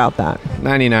persnickety about that.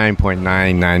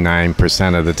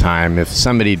 99.999% of the time, if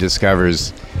somebody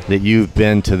discovers that you've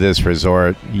been to this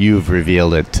resort, you've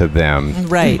revealed it to them.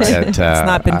 Right. That, it's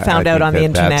not been found out on the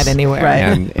internet anywhere.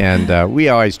 Right. And we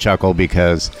always chuckle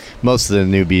because most of the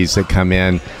newbies that come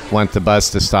in want the bus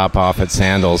to stop off at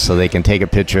Sandals so they can take a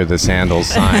picture of the Sandals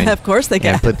sign. Of course they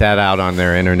can. And put that out on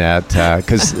their internet.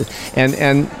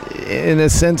 And in a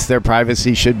sense, their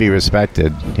privacy should be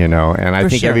respected, And I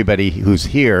think everybody who's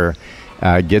here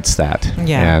gets that.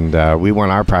 Yeah. And we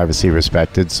want our privacy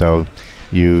respected, so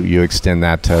you extend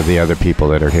that to the other people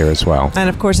that are here as well. And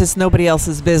of course, it's nobody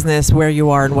else's business where you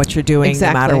are and what you're doing,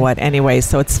 no matter what anyway.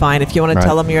 So it's fine. If you want to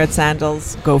tell them you're at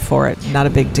Sandals, go for it. Not a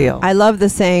big deal. I love the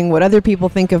saying, what other people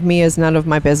think of me is none of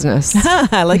my business.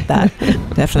 I like that.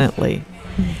 Definitely.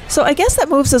 So I guess that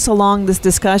moves us along this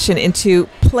discussion into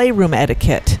playroom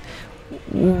etiquette.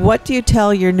 What do you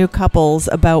tell your new couples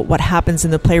about what happens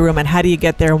in the playroom and how do you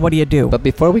get there and what do you do? But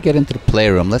before we get into the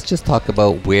playroom, let's just talk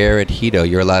about where at Hedo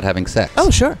you're allowed having sex. Oh,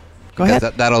 sure. Go ahead.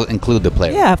 That'll include the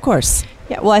playroom. Yeah, of course.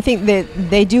 Yeah, well, I think that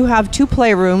they do have two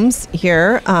playrooms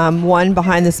here, one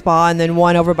behind the spa and then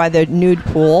one over by the nude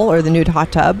pool or the nude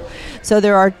hot tub. So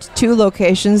there are two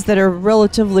locations that are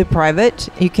relatively private.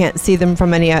 You can't see them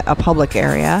from a public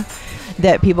area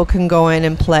that people can go in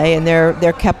and play, and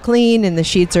they're kept clean and the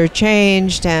sheets are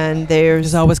changed and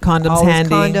there's always condoms handy.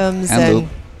 Condoms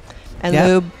and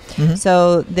lube. Mm-hmm.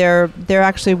 So they're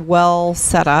actually well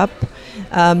set up.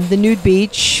 The nude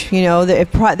beach,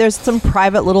 there's some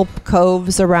private little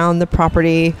coves around the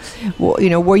property,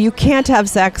 where you can't have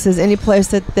sex is any place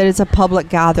that is a public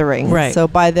gathering. Right.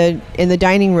 So in the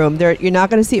dining room, you're not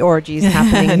going to see orgies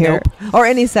happening here or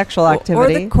any sexual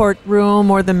activity. Or the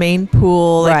courtroom or the main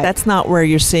pool. That's not where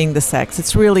you're seeing the sex.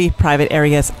 It's really private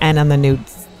areas and on the nude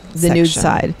nude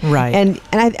side. Right. And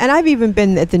I've even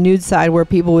been at the nude side where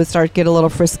people would start to get a little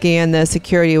frisky and the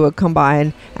security would come by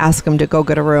and ask them to go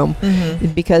get a room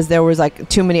because there was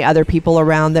too many other people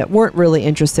around that weren't really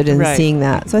interested in seeing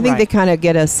that. So I think they kind of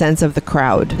get a sense of the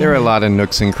crowd. There are a lot of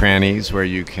nooks and crannies where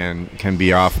you can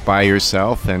be off by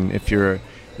yourself, and if you're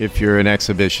an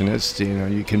exhibitionist,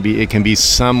 it can be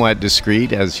somewhat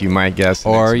discreet, as you might guess.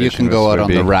 Or you can go out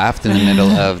on the raft in the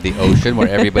middle of the ocean where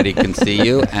everybody can see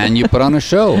you, and you put on a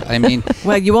show. I mean,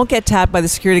 well, you won't get tapped by the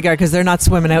security guard because they're not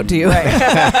swimming out to you.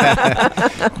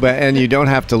 And you don't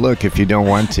have to look if you don't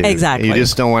want to. Exactly. You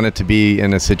just don't want it to be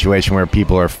in a situation where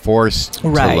people are forced to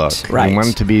look. Right. You want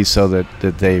it to be so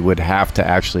that they would have to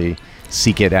actually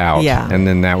seek it out. Yeah. And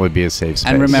then that would be a safe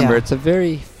space. And remember, it's a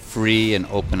very free and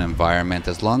open environment.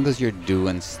 As long as you're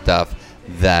doing stuff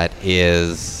that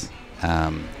is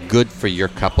good for your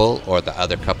couple or the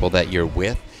other couple that you're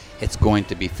with, it's going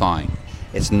to be fine.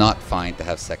 It's not fine to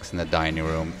have sex in the dining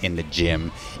room, in the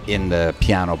gym, in the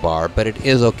piano bar, but it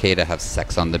is okay to have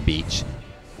sex on the beach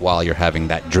while you're having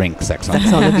that drink sex on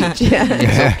the beach.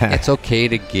 Yeah. It's okay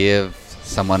to give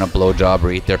someone a blowjob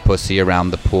or eat their pussy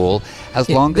around the pool, as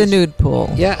long as the nude pool.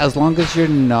 Yeah, as long as you're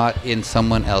not in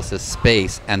someone else's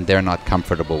space and they're not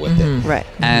comfortable with it. Right.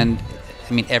 And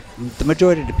I mean, the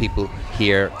majority of the people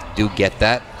here do get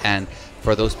that. And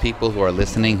for those people who are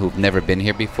listening who've never been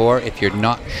here before, if you're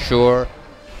not sure,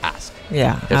 ask.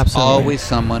 Yeah, There's absolutely. always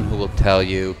someone who will tell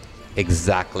you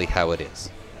exactly how it is.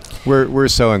 We're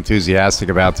so enthusiastic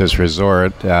about this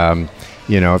resort.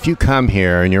 if you come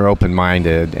here and you're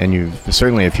open-minded, and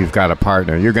certainly if you've got a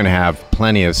partner, you're going to have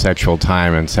plenty of sexual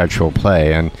time and sexual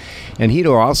play. And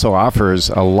Hedo also offers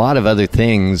a lot of other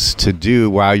things to do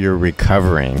while you're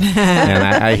recovering. And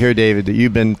I hear, David, that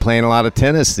you've been playing a lot of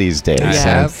tennis these days. I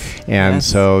have. And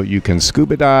so you can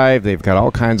scuba dive. They've got all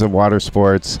kinds of water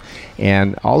sports.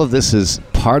 And all of this is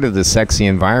part of the sexy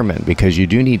environment, because you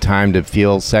do need time to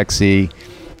feel sexy,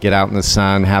 get out in the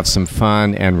sun, have some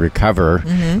fun, and recover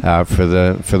for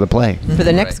the play. For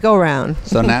the next go-round.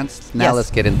 So now let's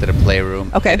get into the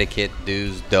playroom. Okay. Etiquette,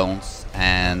 do's, don'ts,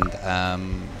 and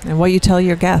what you tell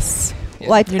your guests,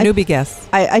 Well, your newbie guests.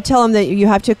 I tell them that you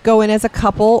have to go in as a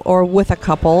couple or with a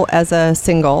couple as a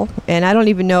single. And I don't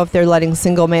even know if they're letting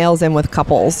single males in with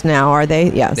couples now, are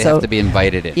they? Yeah. they have to be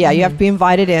invited in. Yeah, you have to be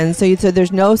invited in. So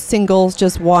there's no singles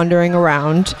just wandering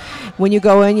around. When you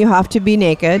go in, you have to be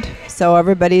naked. So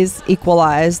everybody's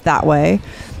equalized that way.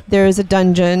 There's a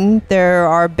dungeon. There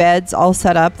are beds all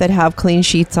set up that have clean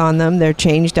sheets on them. They're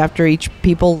changed after each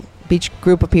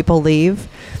group of people leave.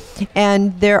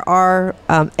 And there are,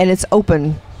 and it's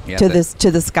open to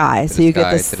the sky, so you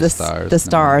get the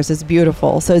stars. It's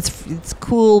beautiful. So it's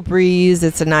cool breeze.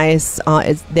 It's a nice.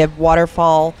 They have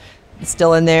waterfall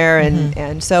still in there,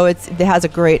 and so it has a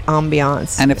great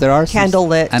ambiance. And if there are candle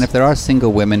lit, and if there are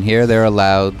single women here, they're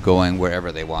allowed going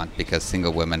wherever they want, because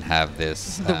single women have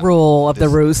this The rule of the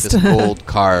roost. this gold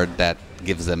card that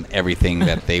gives them everything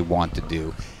that they want to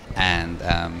do, and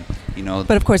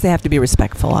But of course, they have to be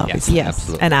respectful, obviously. Yes.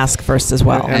 Absolutely. And ask first as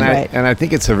well. And I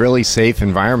think it's a really safe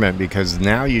environment, because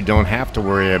now you don't have to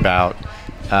worry about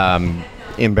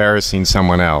embarrassing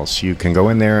someone else. You can go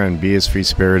in there and be as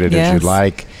free-spirited as you'd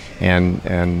like.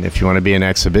 And if you want to be an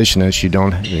exhibitionist, you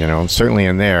don't, certainly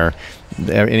in there,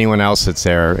 anyone else that's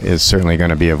there is certainly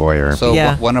going to be a voyeur. So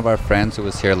one of our friends who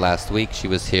was here last week, she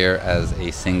was here as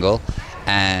a single,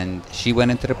 and she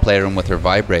went into the playroom with her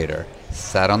vibrator,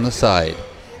 sat on the side,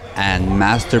 and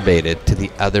masturbated to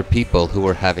the other people who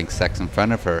were having sex in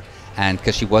front of her. And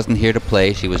because she wasn't here to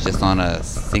play, she was just on a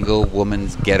single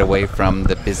woman's getaway from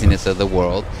the busyness of the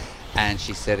world. And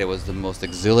she said it was the most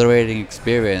exhilarating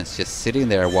experience, just sitting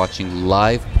there watching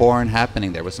live porn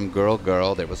happening. There was some girl,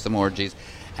 there was some orgies,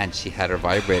 and she had her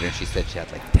vibrator, and she said she had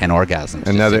like 10 orgasms.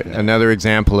 Another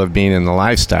example of being in the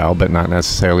lifestyle, but not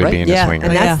necessarily being a swinger.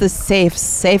 And that's the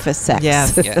safest sex.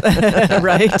 Yes.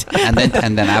 Right. And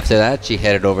then after that, she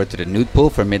headed over to the nude pool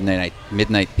for midnight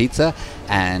pizza,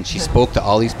 and she spoke to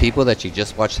all these people that she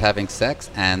just watched having sex,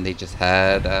 and they just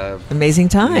had amazing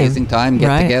time.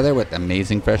 Get together with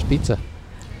amazing fresh pizza.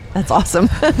 That's awesome.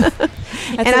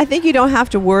 And I think you don't have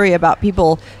to worry about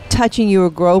people touching you or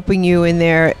groping you in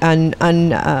there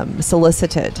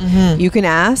unsolicited. You can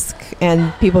ask,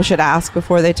 and people should ask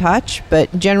before they touch,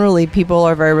 but generally people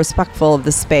are very respectful of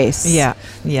the space.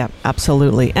 Yeah,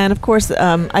 absolutely. And of course,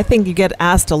 I think you get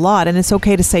asked a lot, and it's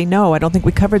okay to say no. I don't think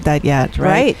we covered that yet,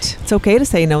 right? It's okay to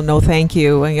say no thank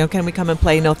you. And, can we come and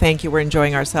play? No thank you, we're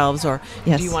enjoying ourselves. Or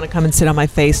do you want to come and sit on my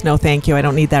face? No thank you, I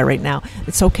don't need that right now.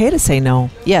 It's okay to say no.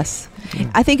 Yes.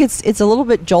 I think it's a little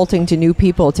bit jolting to new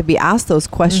people to be asked those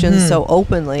questions so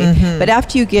openly. But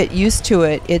after you get used to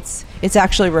it, it's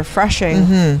actually refreshing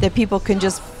that people can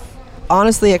just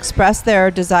honestly express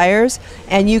their desires,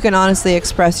 and you can honestly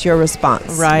express your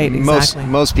response. Right, exactly.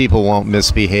 Most people won't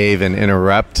misbehave and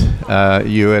interrupt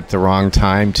you at the wrong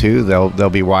time too. They'll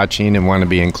be watching and want to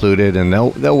be included, and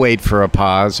they'll wait for a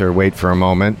pause or wait for a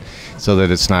moment, so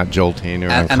that it's not jolting or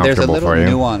uncomfortable for you. And there's a little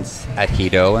nuance at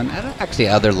Hedo, and actually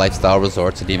other lifestyle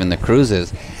resorts, and even the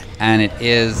cruises. And it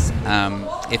is,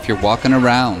 if you're walking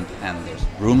around and there's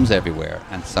rooms everywhere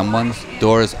and someone's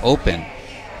door is open,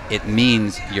 it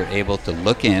means you're able to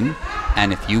look in,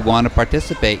 and if you want to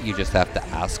participate, you just have to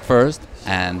ask first,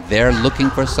 and they're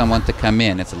looking for someone to come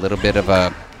in. It's a little bit of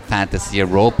a fantasy, a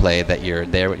role play, that you're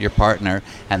there with your partner,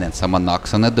 and then someone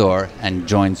knocks on the door and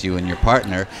joins you and your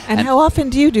partner. And how often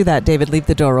do you do that, David? Leave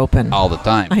the door open? All the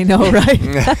time. I know, right?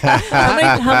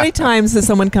 how many times does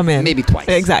someone come in? Maybe twice.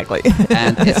 Exactly.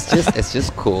 And it's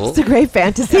just cool. It's a great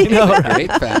fantasy.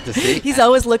 Great fantasy. He's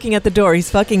always looking at the door. He's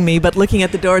fucking me, but looking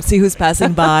at the door to see who's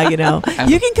passing by. You can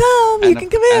come. You can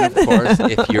come in. And of course,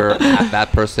 if you're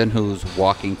that person who's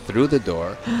walking through the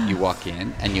door, you walk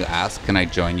in and you ask, "Can I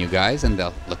join you guys?" And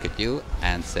they'll look at you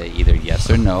and say either yes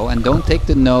or no, and don't take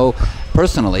the no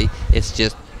personally. It's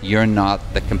just you're not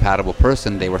the compatible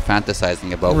person they were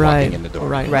fantasizing about walking in the door.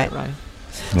 Right. Yep.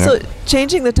 So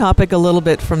changing the topic a little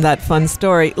bit from that fun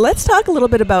story, let's talk a little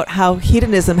bit about how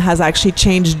hedonism has actually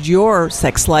changed your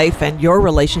sex life and your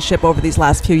relationship over these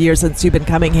last few years since you've been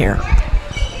coming here.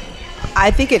 I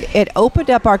think it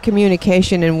opened up our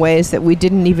communication in ways that we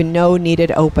didn't even know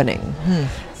needed opening.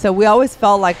 So we always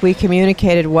felt like we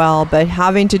communicated well, but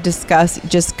having to discuss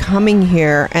just coming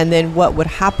here and then what would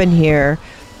happen here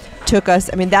took us,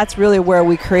 I mean, that's really where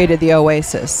we created the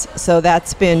Oasis. So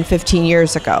that's been 15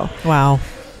 years ago. Wow.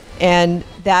 And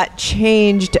that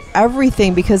changed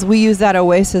everything because we use that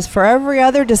Oasis for every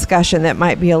other discussion that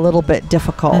might be a little bit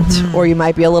difficult or you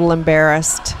might be a little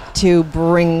embarrassed to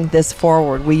bring this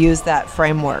forward. We use that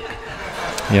framework.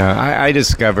 Yeah, I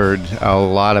discovered a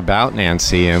lot about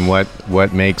Nancy and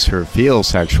what makes her feel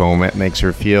sexual and what makes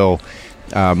her feel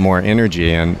more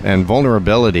energy. And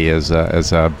vulnerability is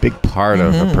a big part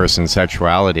of a person's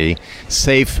sexuality,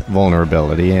 safe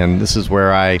vulnerability. And this is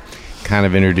where I kind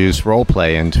of introduce role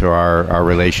play into our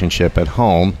relationship at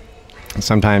home.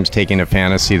 Sometimes taking a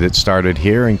fantasy that started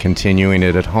here and continuing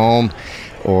it at home,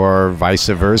 or vice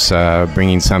versa,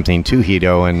 bringing something to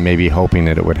Hedo and maybe hoping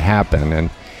that it would happen. And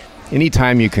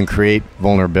anytime you can create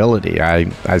vulnerability,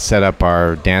 I set up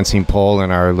our dancing pole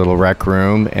in our little rec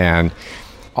room, and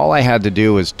all I had to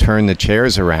do was turn the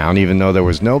chairs around, even though there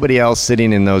was nobody else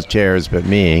sitting in those chairs but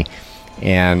me,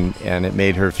 and it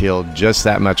made her feel just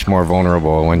that much more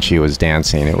vulnerable when she was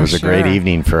dancing. It was a great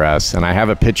evening for us, and I have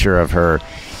a picture of her,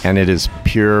 and it is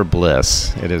pure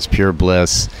bliss. It is pure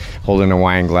bliss, holding a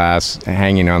wine glass,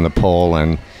 hanging on the pole,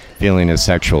 and feeling as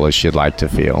sexual as she'd like to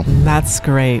feel. That's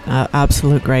great.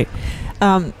 Absolute great.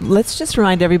 Let's just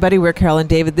remind everybody, we're Carol and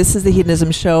David. This is the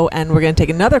Hedonism Show, and we're going to take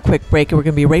another quick break, and we're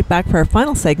going to be right back for our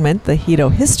final segment, the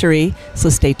Hedo History, so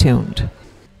stay tuned.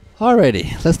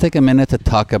 Alrighty, let's take a minute to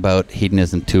talk about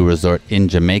Hedonism II Resort in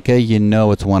Jamaica. You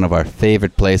know it's one of our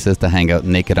favorite places to hang out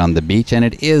naked on the beach, and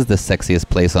it is the sexiest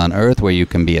place on earth where you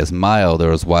can be as mild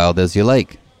or as wild as you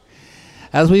like.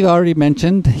 As we've already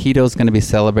mentioned, Hedo's going to be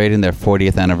celebrating their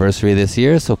 40th anniversary this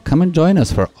year, so come and join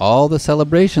us for all the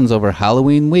celebrations over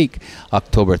Halloween week,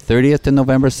 October 30th to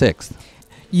November 6th.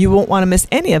 You won't want to miss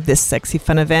any of this sexy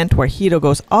fun event where Hedo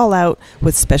goes all out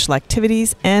with special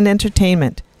activities and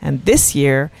entertainment. And this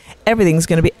year, everything's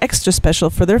going to be extra special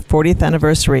for their 40th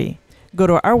anniversary. Go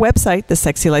to our website,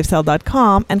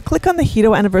 thesexylifestyle.com, and click on the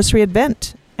Hedo anniversary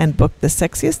event and book the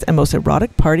sexiest and most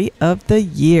erotic party of the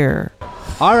year.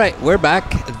 All right, we're back.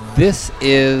 This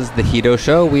is the Hedo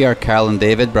Show. We are Carol and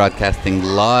David broadcasting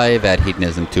live at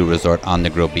Hedonism II Resort on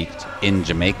Negril Beach in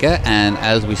Jamaica. And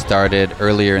as we started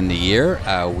earlier in the year,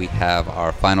 we have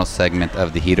our final segment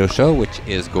of the Hedo Show, which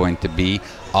is going to be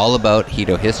all about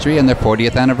Hedo history and their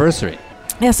 40th anniversary.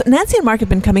 Yes, Nancy and Mark have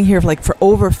been coming here for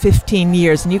over 15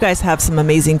 years, and you guys have some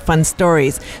amazing fun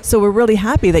stories. So we're really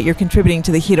happy that you're contributing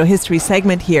to the Hedo History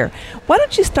segment here. Why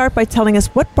don't you start by telling us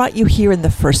what brought you here in the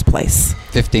first place?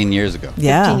 15 years ago.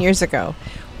 Yeah. 15 years ago.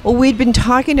 Well, we'd been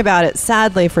talking about it,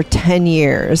 sadly, for 10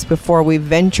 years before we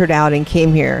ventured out and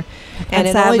came here. And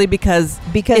sadly, because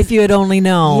if you had only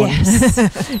known.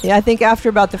 Yes. Yeah, I think after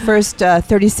about the first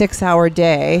 36-hour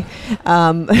day,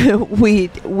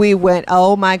 we went,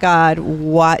 oh my God,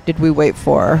 what did we wait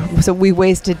for? So we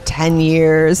wasted 10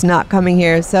 years not coming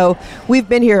here. So we've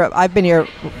been here, I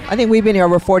think we've been here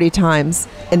over 40 times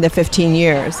in the 15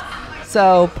 years.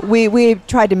 So we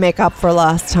tried to make up for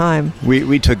lost time.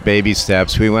 We took baby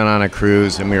steps. We went on a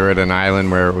cruise, and we were at an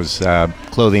island where it was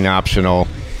clothing optional.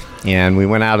 And we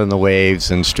went out in the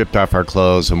waves and stripped off our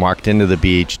clothes and walked into the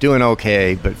beach, doing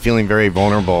okay, but feeling very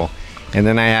vulnerable. And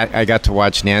then I got to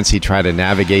watch Nancy try to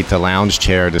navigate the lounge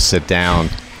chair to sit down.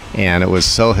 And it was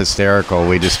so hysterical.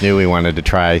 We just knew we wanted to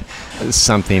try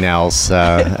something else.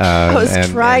 I was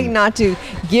trying not to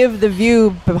give the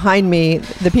view behind me,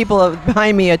 the people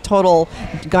behind me, a total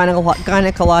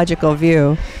gynecological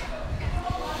view.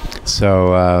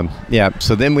 So,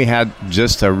 so then we had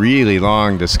just a really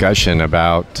long discussion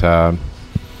about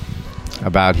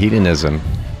hedonism.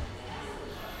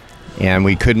 And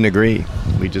we couldn't agree.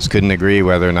 We just couldn't agree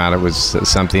whether or not it was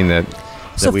something that we both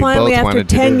wanted to do. So finally, after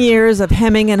 10 years of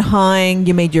hemming and hawing,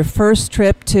 you made your first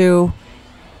trip to,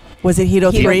 was it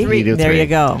Hedo 3? Hedo there 3. You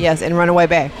go. Yes, in Runaway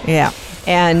Bay. Yeah.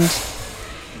 And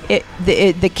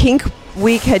the kink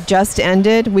week had just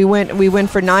ended. We went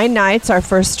for 9 nights, our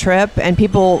first trip, and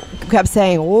people kept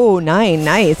saying, "Oh, 9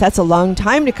 nights, that's a long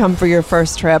time to come for your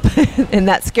first trip." And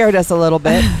that scared us a little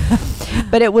bit.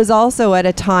 But it was also at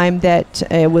a time that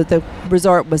the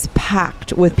resort was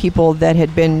packed with people that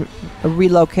had been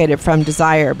relocated from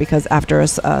Desire because after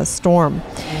a storm.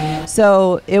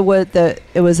 So it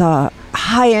was a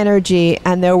high energy,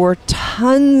 and there were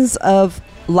tons of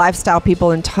lifestyle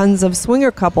people and tons of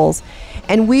swinger couples.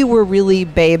 And we were really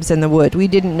babes in the wood. We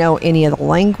didn't know any of the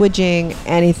languaging,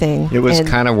 anything. It was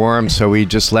kind of warm, so we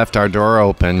just left our door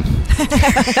open.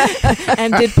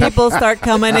 And did people start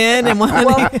coming in? And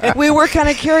well, we were kind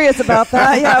of curious about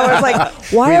that. Yeah, I was like,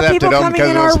 why are people coming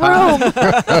in our room?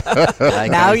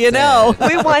 Now you know.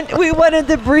 We wanted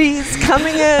the breeze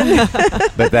coming in.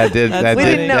 But that did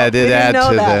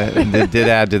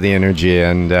add to the energy,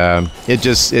 and it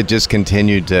just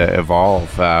continued to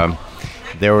evolve.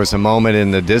 There was a moment in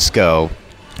the disco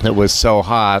that was so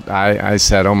hot. I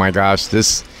said, "Oh my gosh,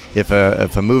 this! If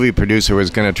a movie producer was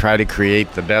going to try to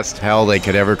create the best hell they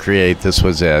could ever create, this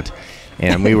was it."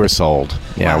 And we were sold.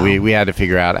 Yeah, wow. we had to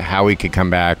figure out how we could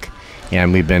come back,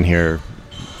 and we've been here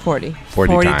 40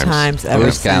 times ever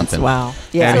Who's since. counting? Wow.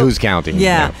 Yeah. And who's counting?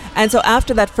 Yeah. And so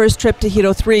after that first trip to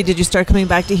Hedo 3, did you start coming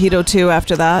back to Hedo 2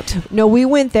 after that? No, we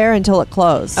went there until it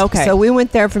closed. Okay. So we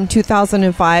went there from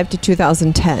 2005 to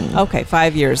 2010. Okay,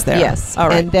 5 years there. Yes. All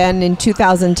right. And then in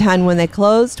 2010, when they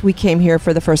closed, we came here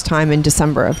for the first time in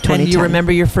December of 2010. And you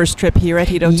remember your first trip here at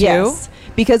Hedo 2? Yes.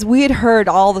 Because we had heard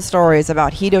all the stories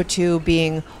about Hedo 2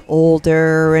 being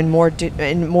older and more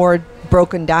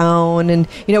broken down, and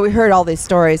we heard all these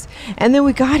stories, and then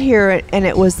we got here and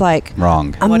it was like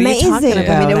Wrong. What are you amazing. talking I mean, it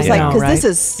about? was I like, know, because right? this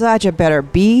is such a better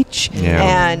beach,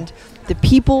 and the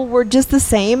people were just the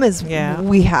same as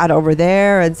we had over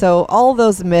there, and so all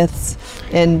those myths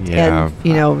and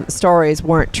stories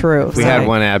weren't true. If we had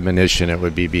one admonition, it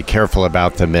would be careful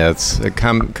about the myths.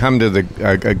 Come to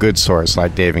a good source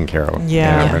like Dave and Carol.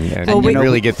 Yeah. And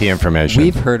really get the information.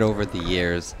 We've heard over the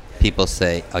years people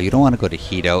say, "Oh, you don't want to go to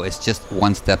Hedo. It's just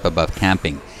one step above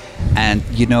camping." And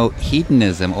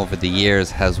hedonism over the years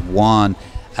has won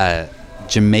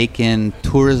Jamaican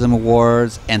tourism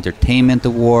awards, entertainment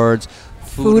awards,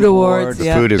 food awards.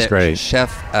 The food is great.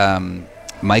 Chef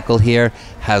Michael here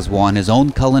has won his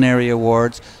own culinary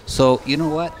awards. So you know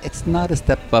what? It's not a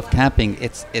step above camping.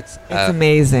 It's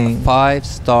amazing. A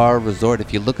 5-star resort.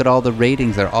 If you look at all the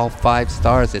ratings, they're all 5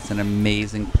 stars. It's an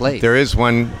amazing place. There is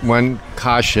one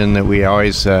caution that we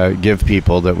always give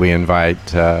people that we invite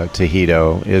to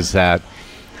Hedo, is that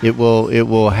it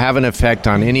will have an effect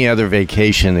on any other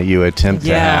vacation that you attempt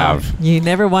to have. You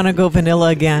never want to go vanilla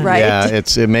again. Right. Yeah,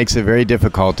 it makes it very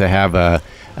difficult to have a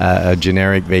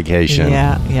generic vacation.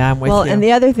 Yeah, I'm with you. Well, and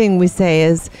the other thing we say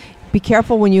is, be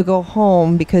careful when you go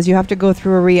home, because you have to go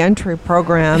through a re-entry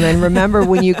program, and remember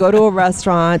when you go to a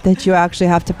restaurant that you actually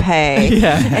have to pay,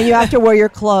 and you have to wear your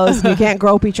clothes, and you can't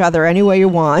grope each other any way you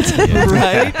want.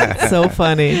 Right? So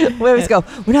funny. We always go,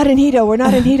 we're not in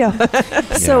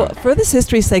Hedo. So for this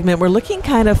history segment, we're looking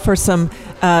kind of for some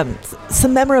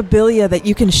memorabilia that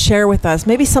you can share with us,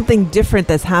 maybe something different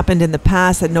that's happened in the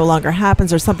past that no longer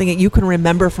happens, or something that you can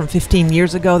remember from 15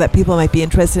 years ago that people might be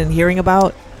interested in hearing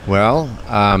about. Well,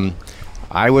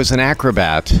 I was an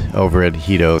acrobat over at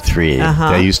Hedo 3.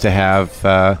 They used to have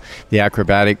the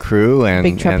acrobatic crew and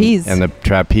big trapeze. and the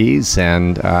trapeze,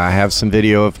 and I have some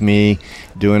video of me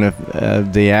doing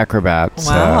the acrobats.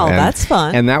 Wow, that's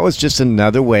fun. And that was just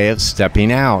another way of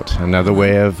stepping out, another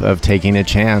way of taking a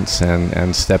chance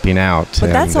and stepping out.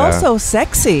 But that's also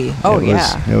sexy.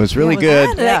 It was really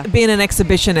good. And being an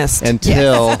exhibitionist.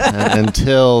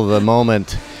 Until the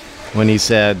moment when he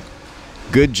said,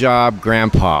 "Good job,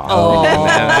 Grandpa." Oh.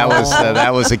 And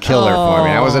that was a killer for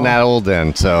me. I wasn't that old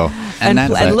then, so. And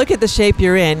look at the shape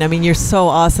you're in. I mean, you're so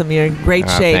awesome. You're in great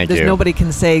shape. Thank you. Nobody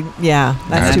can say,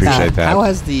 that's I too appreciate bad. that. How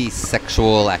has the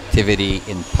sexual activity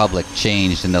in public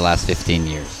changed in the last 15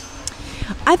 years?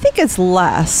 I think it's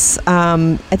less.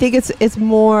 I think it's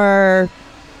more.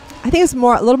 I think it's a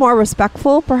little more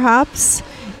respectful, perhaps,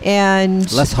 and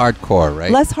Less hardcore,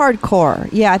 right? less hardcore.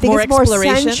 Yeah, I think More it's more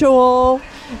exploration? sensual.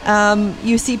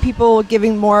 You see people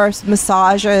giving more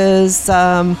massages,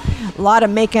 a lot of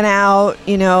making out,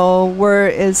 where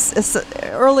it's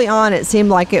early on it seemed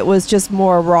like it was just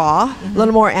more raw, a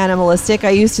little more animalistic.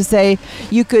 I used to say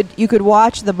you could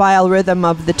watch the biorhythm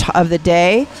of the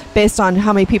day based on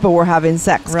how many people were having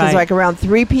sex. Because Right. like around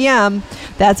 3 p.m.,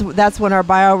 that's when our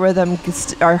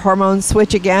biorhythm, our hormones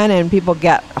switch again, and people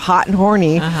get hot and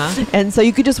horny. And so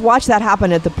you could just watch that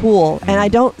happen at the pool, and I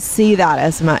don't see that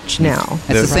as much now.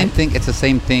 It's the same thing. It's the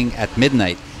same thing at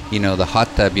midnight. The hot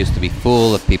tub used to be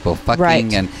full of people fucking,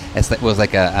 Right. and it was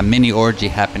like a mini orgy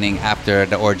happening after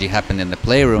the orgy happened in the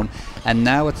playroom. And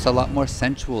now it's a lot more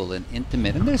sensual and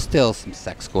intimate, and there's still some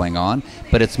sex going on,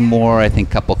 but it's more, I think,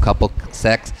 couple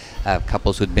sex.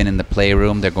 Couples who'd been in the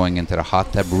playroom, they're going into the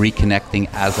hot tub, reconnecting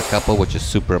as a couple, which is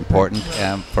super important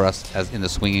for us as in the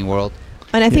swinging world.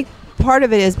 And I think part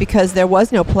of it is because there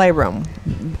was no playroom.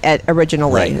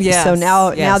 originally. Right. Yes, So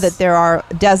now yes. that there are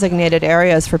designated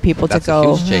areas for people That's to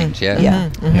go. a huge change, yeah. Yeah.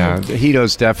 Yeah, the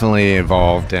Hedo's definitely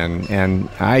evolved, and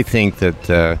I think that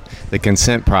the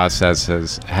consent process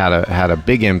has had a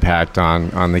big impact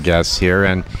on the guests here,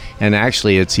 and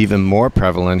actually it's even more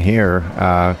prevalent here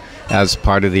as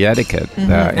part of the etiquette, and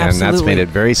that's absolutely. made it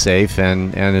very safe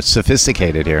and it's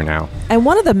sophisticated here now. And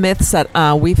one of the myths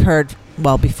that we've heard,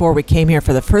 well, before we came here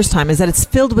for the first time, is that it's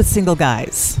filled with single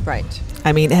guys. Right.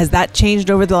 I mean, has that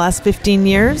changed over the last 15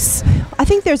 years? I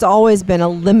think there's always been a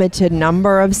limited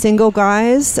number of single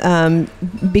guys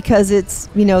because it's,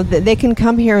 they can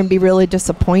come here and be really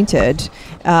disappointed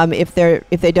if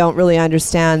they don't really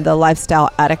understand the lifestyle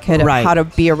etiquette of Right. how to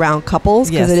be around couples,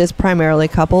 because Yes. it is primarily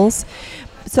couples.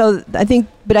 So I think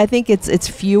it's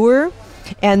fewer.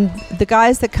 And the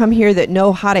guys that come here that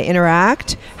know how to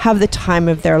interact have the time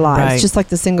of their lives, Right. just like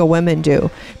the single women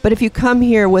do. But if you come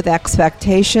here with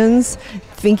expectations,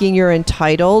 thinking you're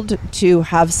entitled to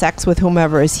have sex with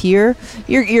whomever is here,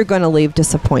 you're going to leave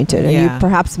disappointed, and Yeah. you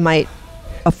perhaps might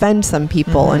offend some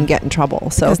people and get in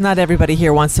trouble. So Because not everybody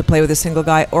here wants to play with a single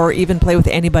guy or even play with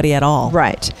anybody at all.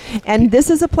 right, and this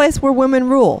is a place where women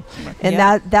rule, and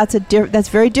Yeah. that's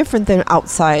very different than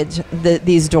outside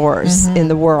these doors in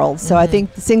the world. So I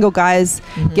think the single guys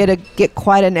get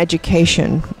quite an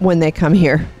education when they come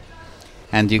here.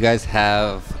 And do you guys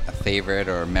have a favorite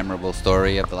or memorable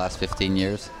story of the last 15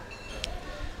 years?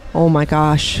 Oh my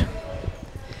gosh.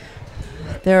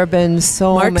 There have been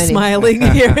so Mark's many. smiling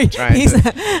here. Trying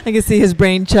I can see his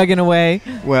brain chugging away.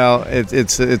 Well,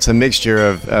 it's a mixture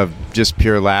of just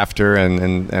pure laughter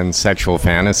and sexual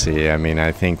fantasy. I mean,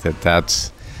 I think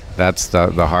that's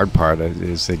the hard part.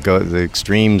 Is the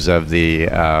extremes of the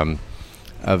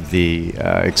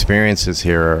experiences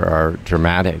here are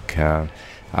dramatic.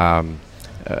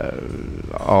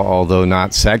 Although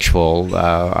not sexual,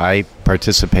 I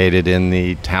participated in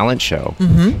the talent show,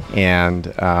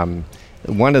 and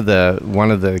one of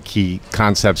the key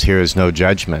concepts here is no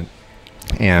judgment,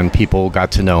 and people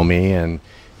got to know me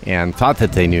and thought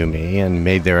that they knew me and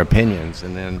made their opinions,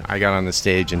 and then I got on the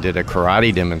stage and did a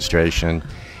karate demonstration,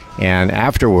 and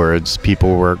afterwards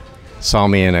people saw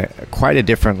me in quite a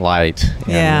different light,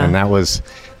 and that was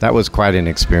quite an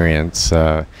experience.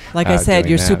 Like I said,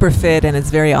 doing you're that. super fit, and it's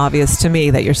very obvious to me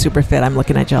that you're super fit. I'm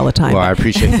looking at you all the time. Well, I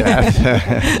appreciate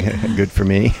that. Good for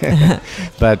me.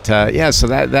 But so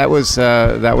that was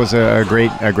a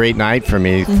great night for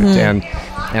me, and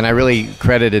I really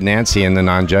credited Nancy in the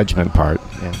non-judgment part.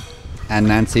 Yeah. And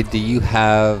Nancy, do you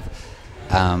have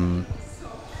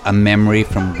a memory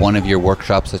from one of your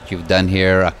workshops that you've done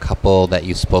here, a couple that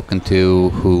you've spoken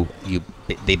to who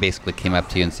they basically came up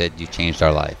to you and said, you changed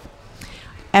our life?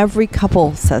 Every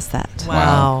couple says that.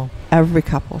 Wow. Every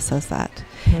couple says that.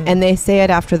 And they say it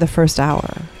after the first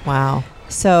hour. Wow.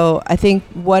 So I think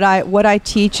what I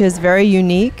teach is very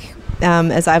unique,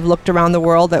 as I've looked around the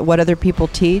world at what other people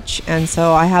teach. And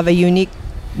so I have a unique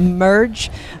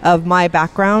merge of my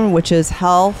background, which is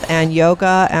health and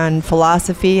yoga and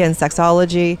philosophy and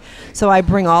sexology. So I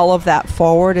bring all of that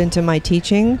forward into my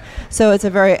teaching. So it's a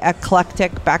very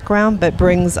eclectic background, but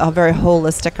brings a very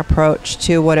holistic approach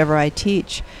to whatever I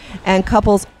teach. And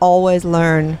couples always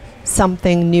learn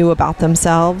something new about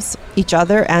themselves, each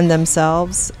other and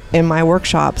themselves in my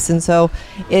workshops. And so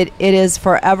it is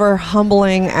forever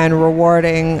humbling and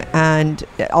rewarding, and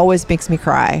it always makes me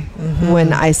cry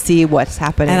when I see what's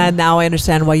happening. And now I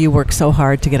understand why you work so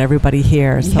hard to get everybody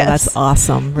here. So Yes. that's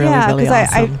awesome. Really, yeah, really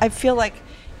awesome. I feel like,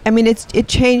 it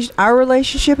changed our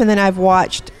relationship, and then I've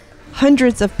watched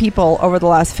hundreds of people over the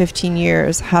last 15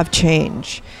 years have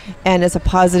changed, and it's a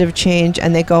positive change,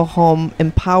 and they go home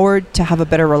empowered to have a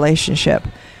better relationship.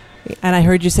 And I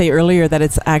heard you say earlier that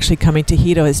it's actually coming to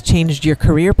Hedo has changed your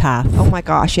career path. Oh my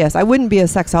gosh, yes. I wouldn't be a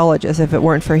sexologist if it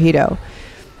weren't for Hedo.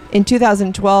 In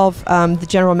 2012, the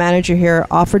general manager here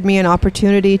offered me an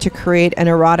opportunity to create an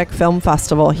erotic film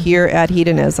festival here at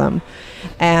Hedonism.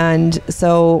 And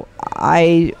so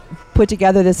I put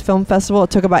together this film festival.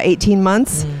 It took about 18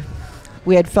 months.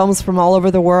 We had films from all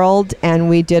over the world, and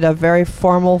we did a very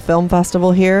formal film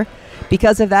festival here.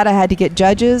 Because of that, I had to get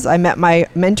judges. I met my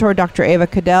mentor, Dr. Ava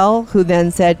Cadell, who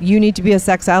then said, you need to be a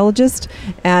sexologist.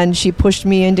 And she pushed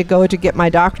me in to go to get my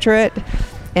doctorate.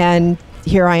 And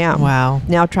here I am. Wow.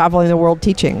 Now traveling the world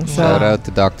teaching. So Shout out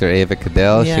to Dr. Ava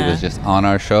Cadell. Yeah. She was just on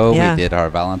our show. Yeah. We did our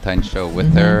Valentine's show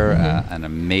with her. An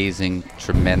amazing,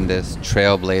 tremendous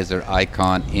trailblazer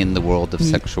icon in the world of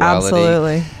sexuality.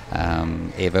 Absolutely.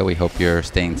 Ava, we hope you're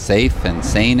staying safe and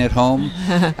sane at home.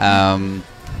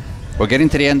 We're getting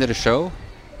to the end of the show.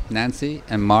 Nancy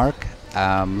and Mark,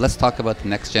 let's talk about the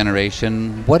next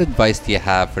generation. What advice do you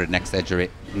have for the next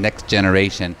next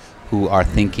generation who are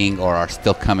thinking or are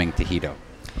still coming to Hedo?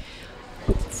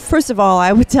 First of all,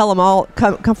 I would tell them all,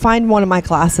 come find one of my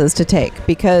classes to take,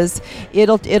 because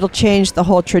it'll change the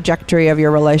whole trajectory of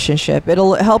your relationship.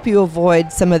 It'll help you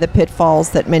avoid some of the pitfalls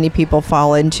that many people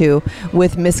fall into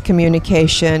with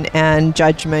miscommunication and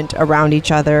judgment around each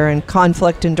other and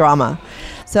conflict and drama.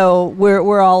 So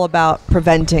we're all about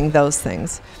preventing those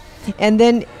things. And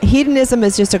then hedonism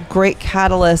is just a great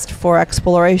catalyst for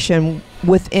exploration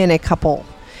within a couple.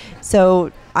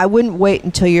 So I wouldn't wait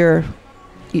until you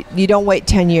don't wait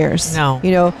 10 years. No.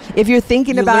 You know, if you're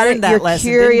thinking You about learned it, that you're lesson,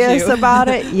 curious didn't you? about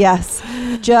it, yes.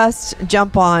 Just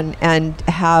jump on and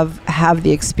have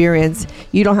the experience.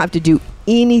 You don't have to do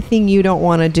anything you don't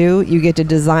want to do. You get to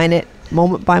design it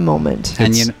moment by moment.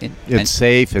 And It's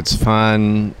safe, it's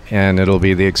fun, and it'll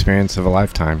be the experience of a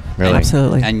lifetime, really.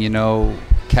 Absolutely. And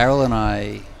Carol and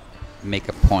I make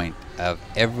a point of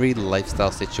every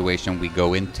lifestyle situation we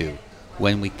go into.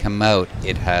 When we come out,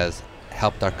 it has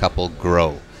helped our couple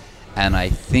grow. And I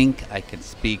think I can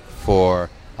speak for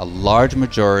a large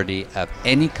majority of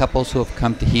any couples who have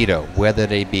come to Hedo, whether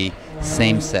they be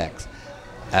same-sex,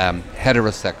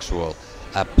 heterosexual,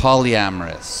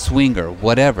 polyamorous, swinger,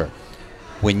 whatever.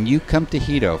 When you come to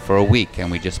Hedo for a week,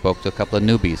 and we just spoke to a couple of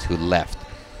newbies who left,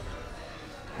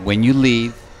 when you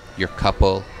leave, your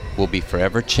couple will be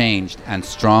forever changed and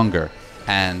stronger.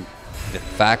 And the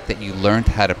fact that you learned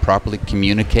how to properly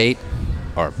communicate,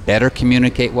 or better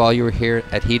communicate while you were here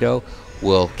at Hedo,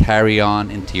 will carry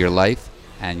on into your life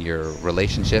and your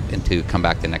relationship into come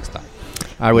back the next time.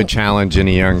 I would challenge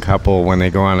any young couple when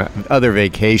they go on other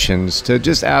vacations to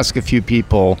just ask a few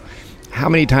people, how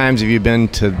many times have you been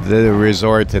to the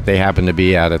resort that they happen to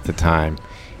be at the time?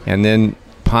 And then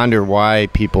ponder why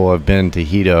people have been to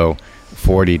Hedo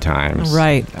 40 times.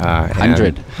 Right.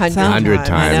 100. 100 I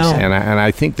times. know. And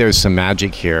I think there's some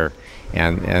magic here.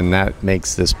 And that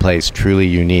makes this place truly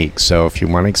unique. So if you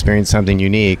want to experience something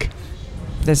unique,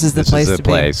 This is the this place is to the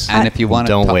place. And if you want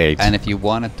to Don't wait. And if you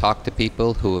want to talk to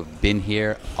people who have been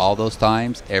here all those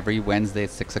times, every Wednesday at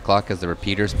 6 o'clock is the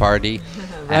repeaters party.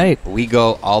 Right. And we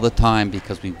go all the time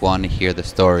because we want to hear the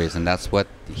stories, and that's what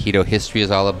Hedo history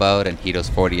is all about, and Hedo's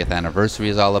 40th anniversary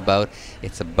is all about.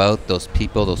 It's about those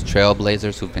people, those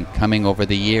trailblazers who've been coming over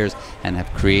the years and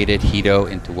have created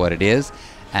Hedo into what it is.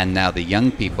 And now the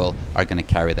young people are going to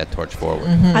carry that torch forward.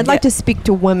 I'd like to speak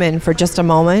to women for just a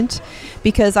moment,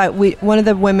 because one of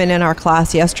the women in our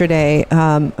class yesterday,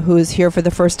 who is here for the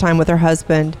first time with her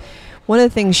husband, one of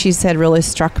the things she said really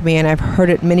struck me, and I've heard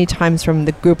it many times from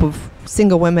the group of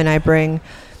single women I bring.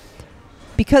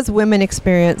 Because women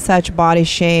experience such body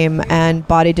shame and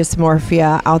body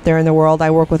dysmorphia out there in the world,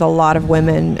 I work with a lot of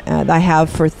women that I have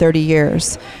for 30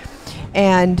 years.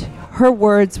 And her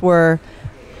words were,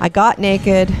 I got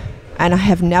naked, and I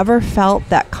have never felt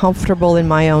that comfortable in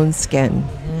my own skin.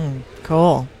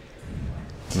 Cool.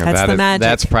 Now, That's the magic.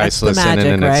 That's priceless That's the magic,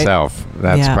 in and right? itself.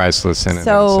 That's Yeah. priceless in and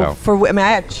So itself. for women,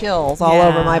 I have chills all Yeah.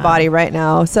 over my body right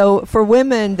now. So for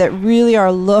women that really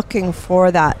are looking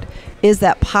for that, is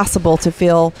that possible to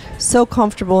feel so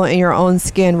comfortable in your own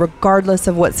skin, regardless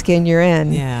of what skin you're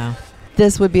in? Yeah.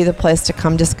 This would be the place to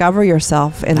come discover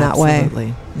yourself in that way.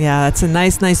 Absolutely. Yeah, that's a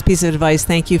nice piece of advice.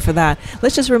 Thank you for that.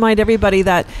 Let's just remind everybody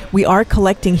that we are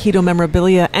collecting Hedo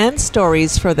memorabilia and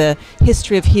stories for the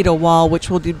History of Hedo wall, which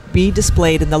will be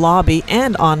displayed in the lobby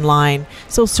and online.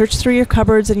 So search through your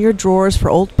cupboards and your drawers for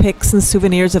old pics and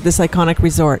souvenirs of this iconic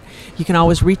resort. You can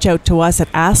always reach out to us at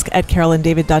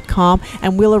ask@carolanddavid.com,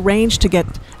 and we'll arrange to get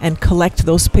and collect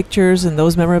those pictures and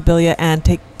those memorabilia and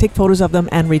take photos of them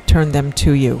and return them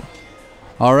to you.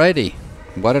 Alrighty.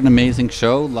 What an amazing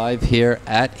show live here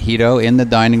at Hedo in the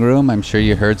dining room. I'm sure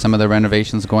you heard some of the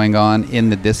renovations going on in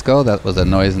the disco. That was a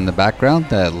noise in the background.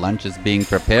 The lunch is being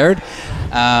prepared.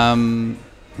 Dr.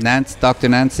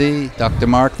 Nancy, Dr.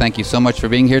 Mark, thank you so much for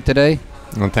being here today.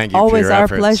 Well, thank you Always for your our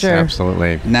efforts. pleasure.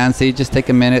 Absolutely. Nancy, just take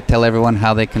a minute, tell everyone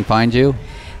how they can find you.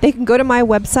 They can go to my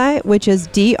website, which is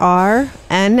drnsp.com,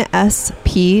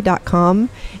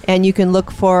 and you can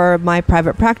look for my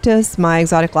private practice, my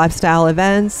exotic lifestyle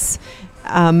events,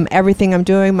 everything I'm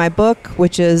doing, my book,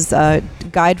 which is a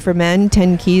guide for men,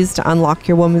 10 keys to unlock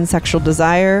your woman's sexual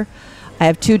desire. I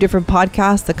have 2 different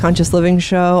podcasts, The Conscious Living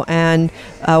Show and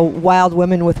Wild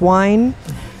Women with Wine.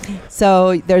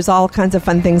 So there's all kinds of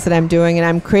fun things that I'm doing, and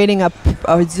I'm creating a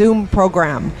Zoom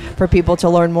program for people to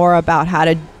learn more about how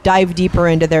to dive deeper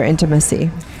into their intimacy.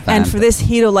 And for this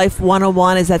Hedo Life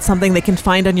 101, is that something they can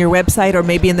find on your website or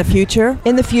maybe in the future?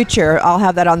 In the future, I'll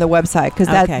have that on the website because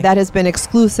Okay. that has been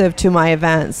exclusive to my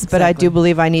events. But I do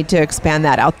believe I need to expand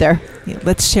that out there. Yeah,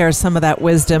 let's share some of that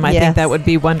wisdom. I think Yes. that would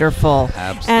be wonderful.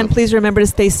 Absolutely. And please remember to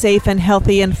stay safe and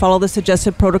healthy and follow the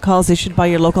suggested protocols issued by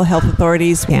your local health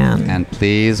authorities. And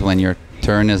please, when your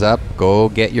turn is up, go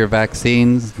get your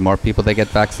vaccines. The more people that get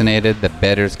vaccinated, the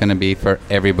better it's going to be for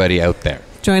everybody out there.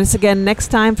 Join us again next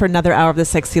time for another hour of The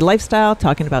Sexy Lifestyle,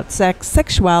 talking about sex,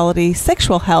 sexuality,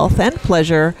 sexual health, and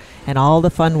pleasure, and all the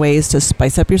fun ways to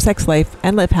spice up your sex life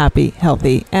and live happy,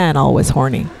 healthy, and always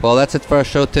horny. Well, that's it for our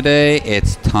show today.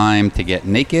 It's time to get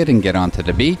naked and get onto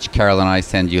the beach. Carol and I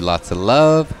send you lots of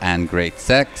love and great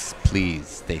sex. Please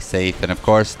stay safe and, of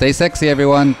course, stay sexy,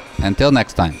 everyone. Until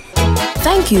next time.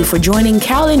 Thank you for joining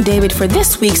Carol and David for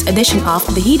this week's edition of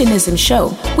The Hedonism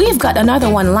Show. We've got another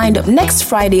one lined up next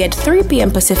Friday at 3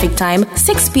 p.m. Pacific Time,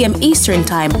 6 p.m. Eastern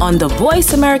Time on the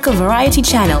Voice America Variety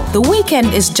Channel. The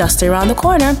weekend is just around the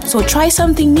corner, so try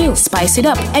something new, spice it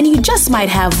up, and you just might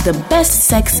have the best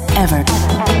sex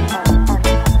ever.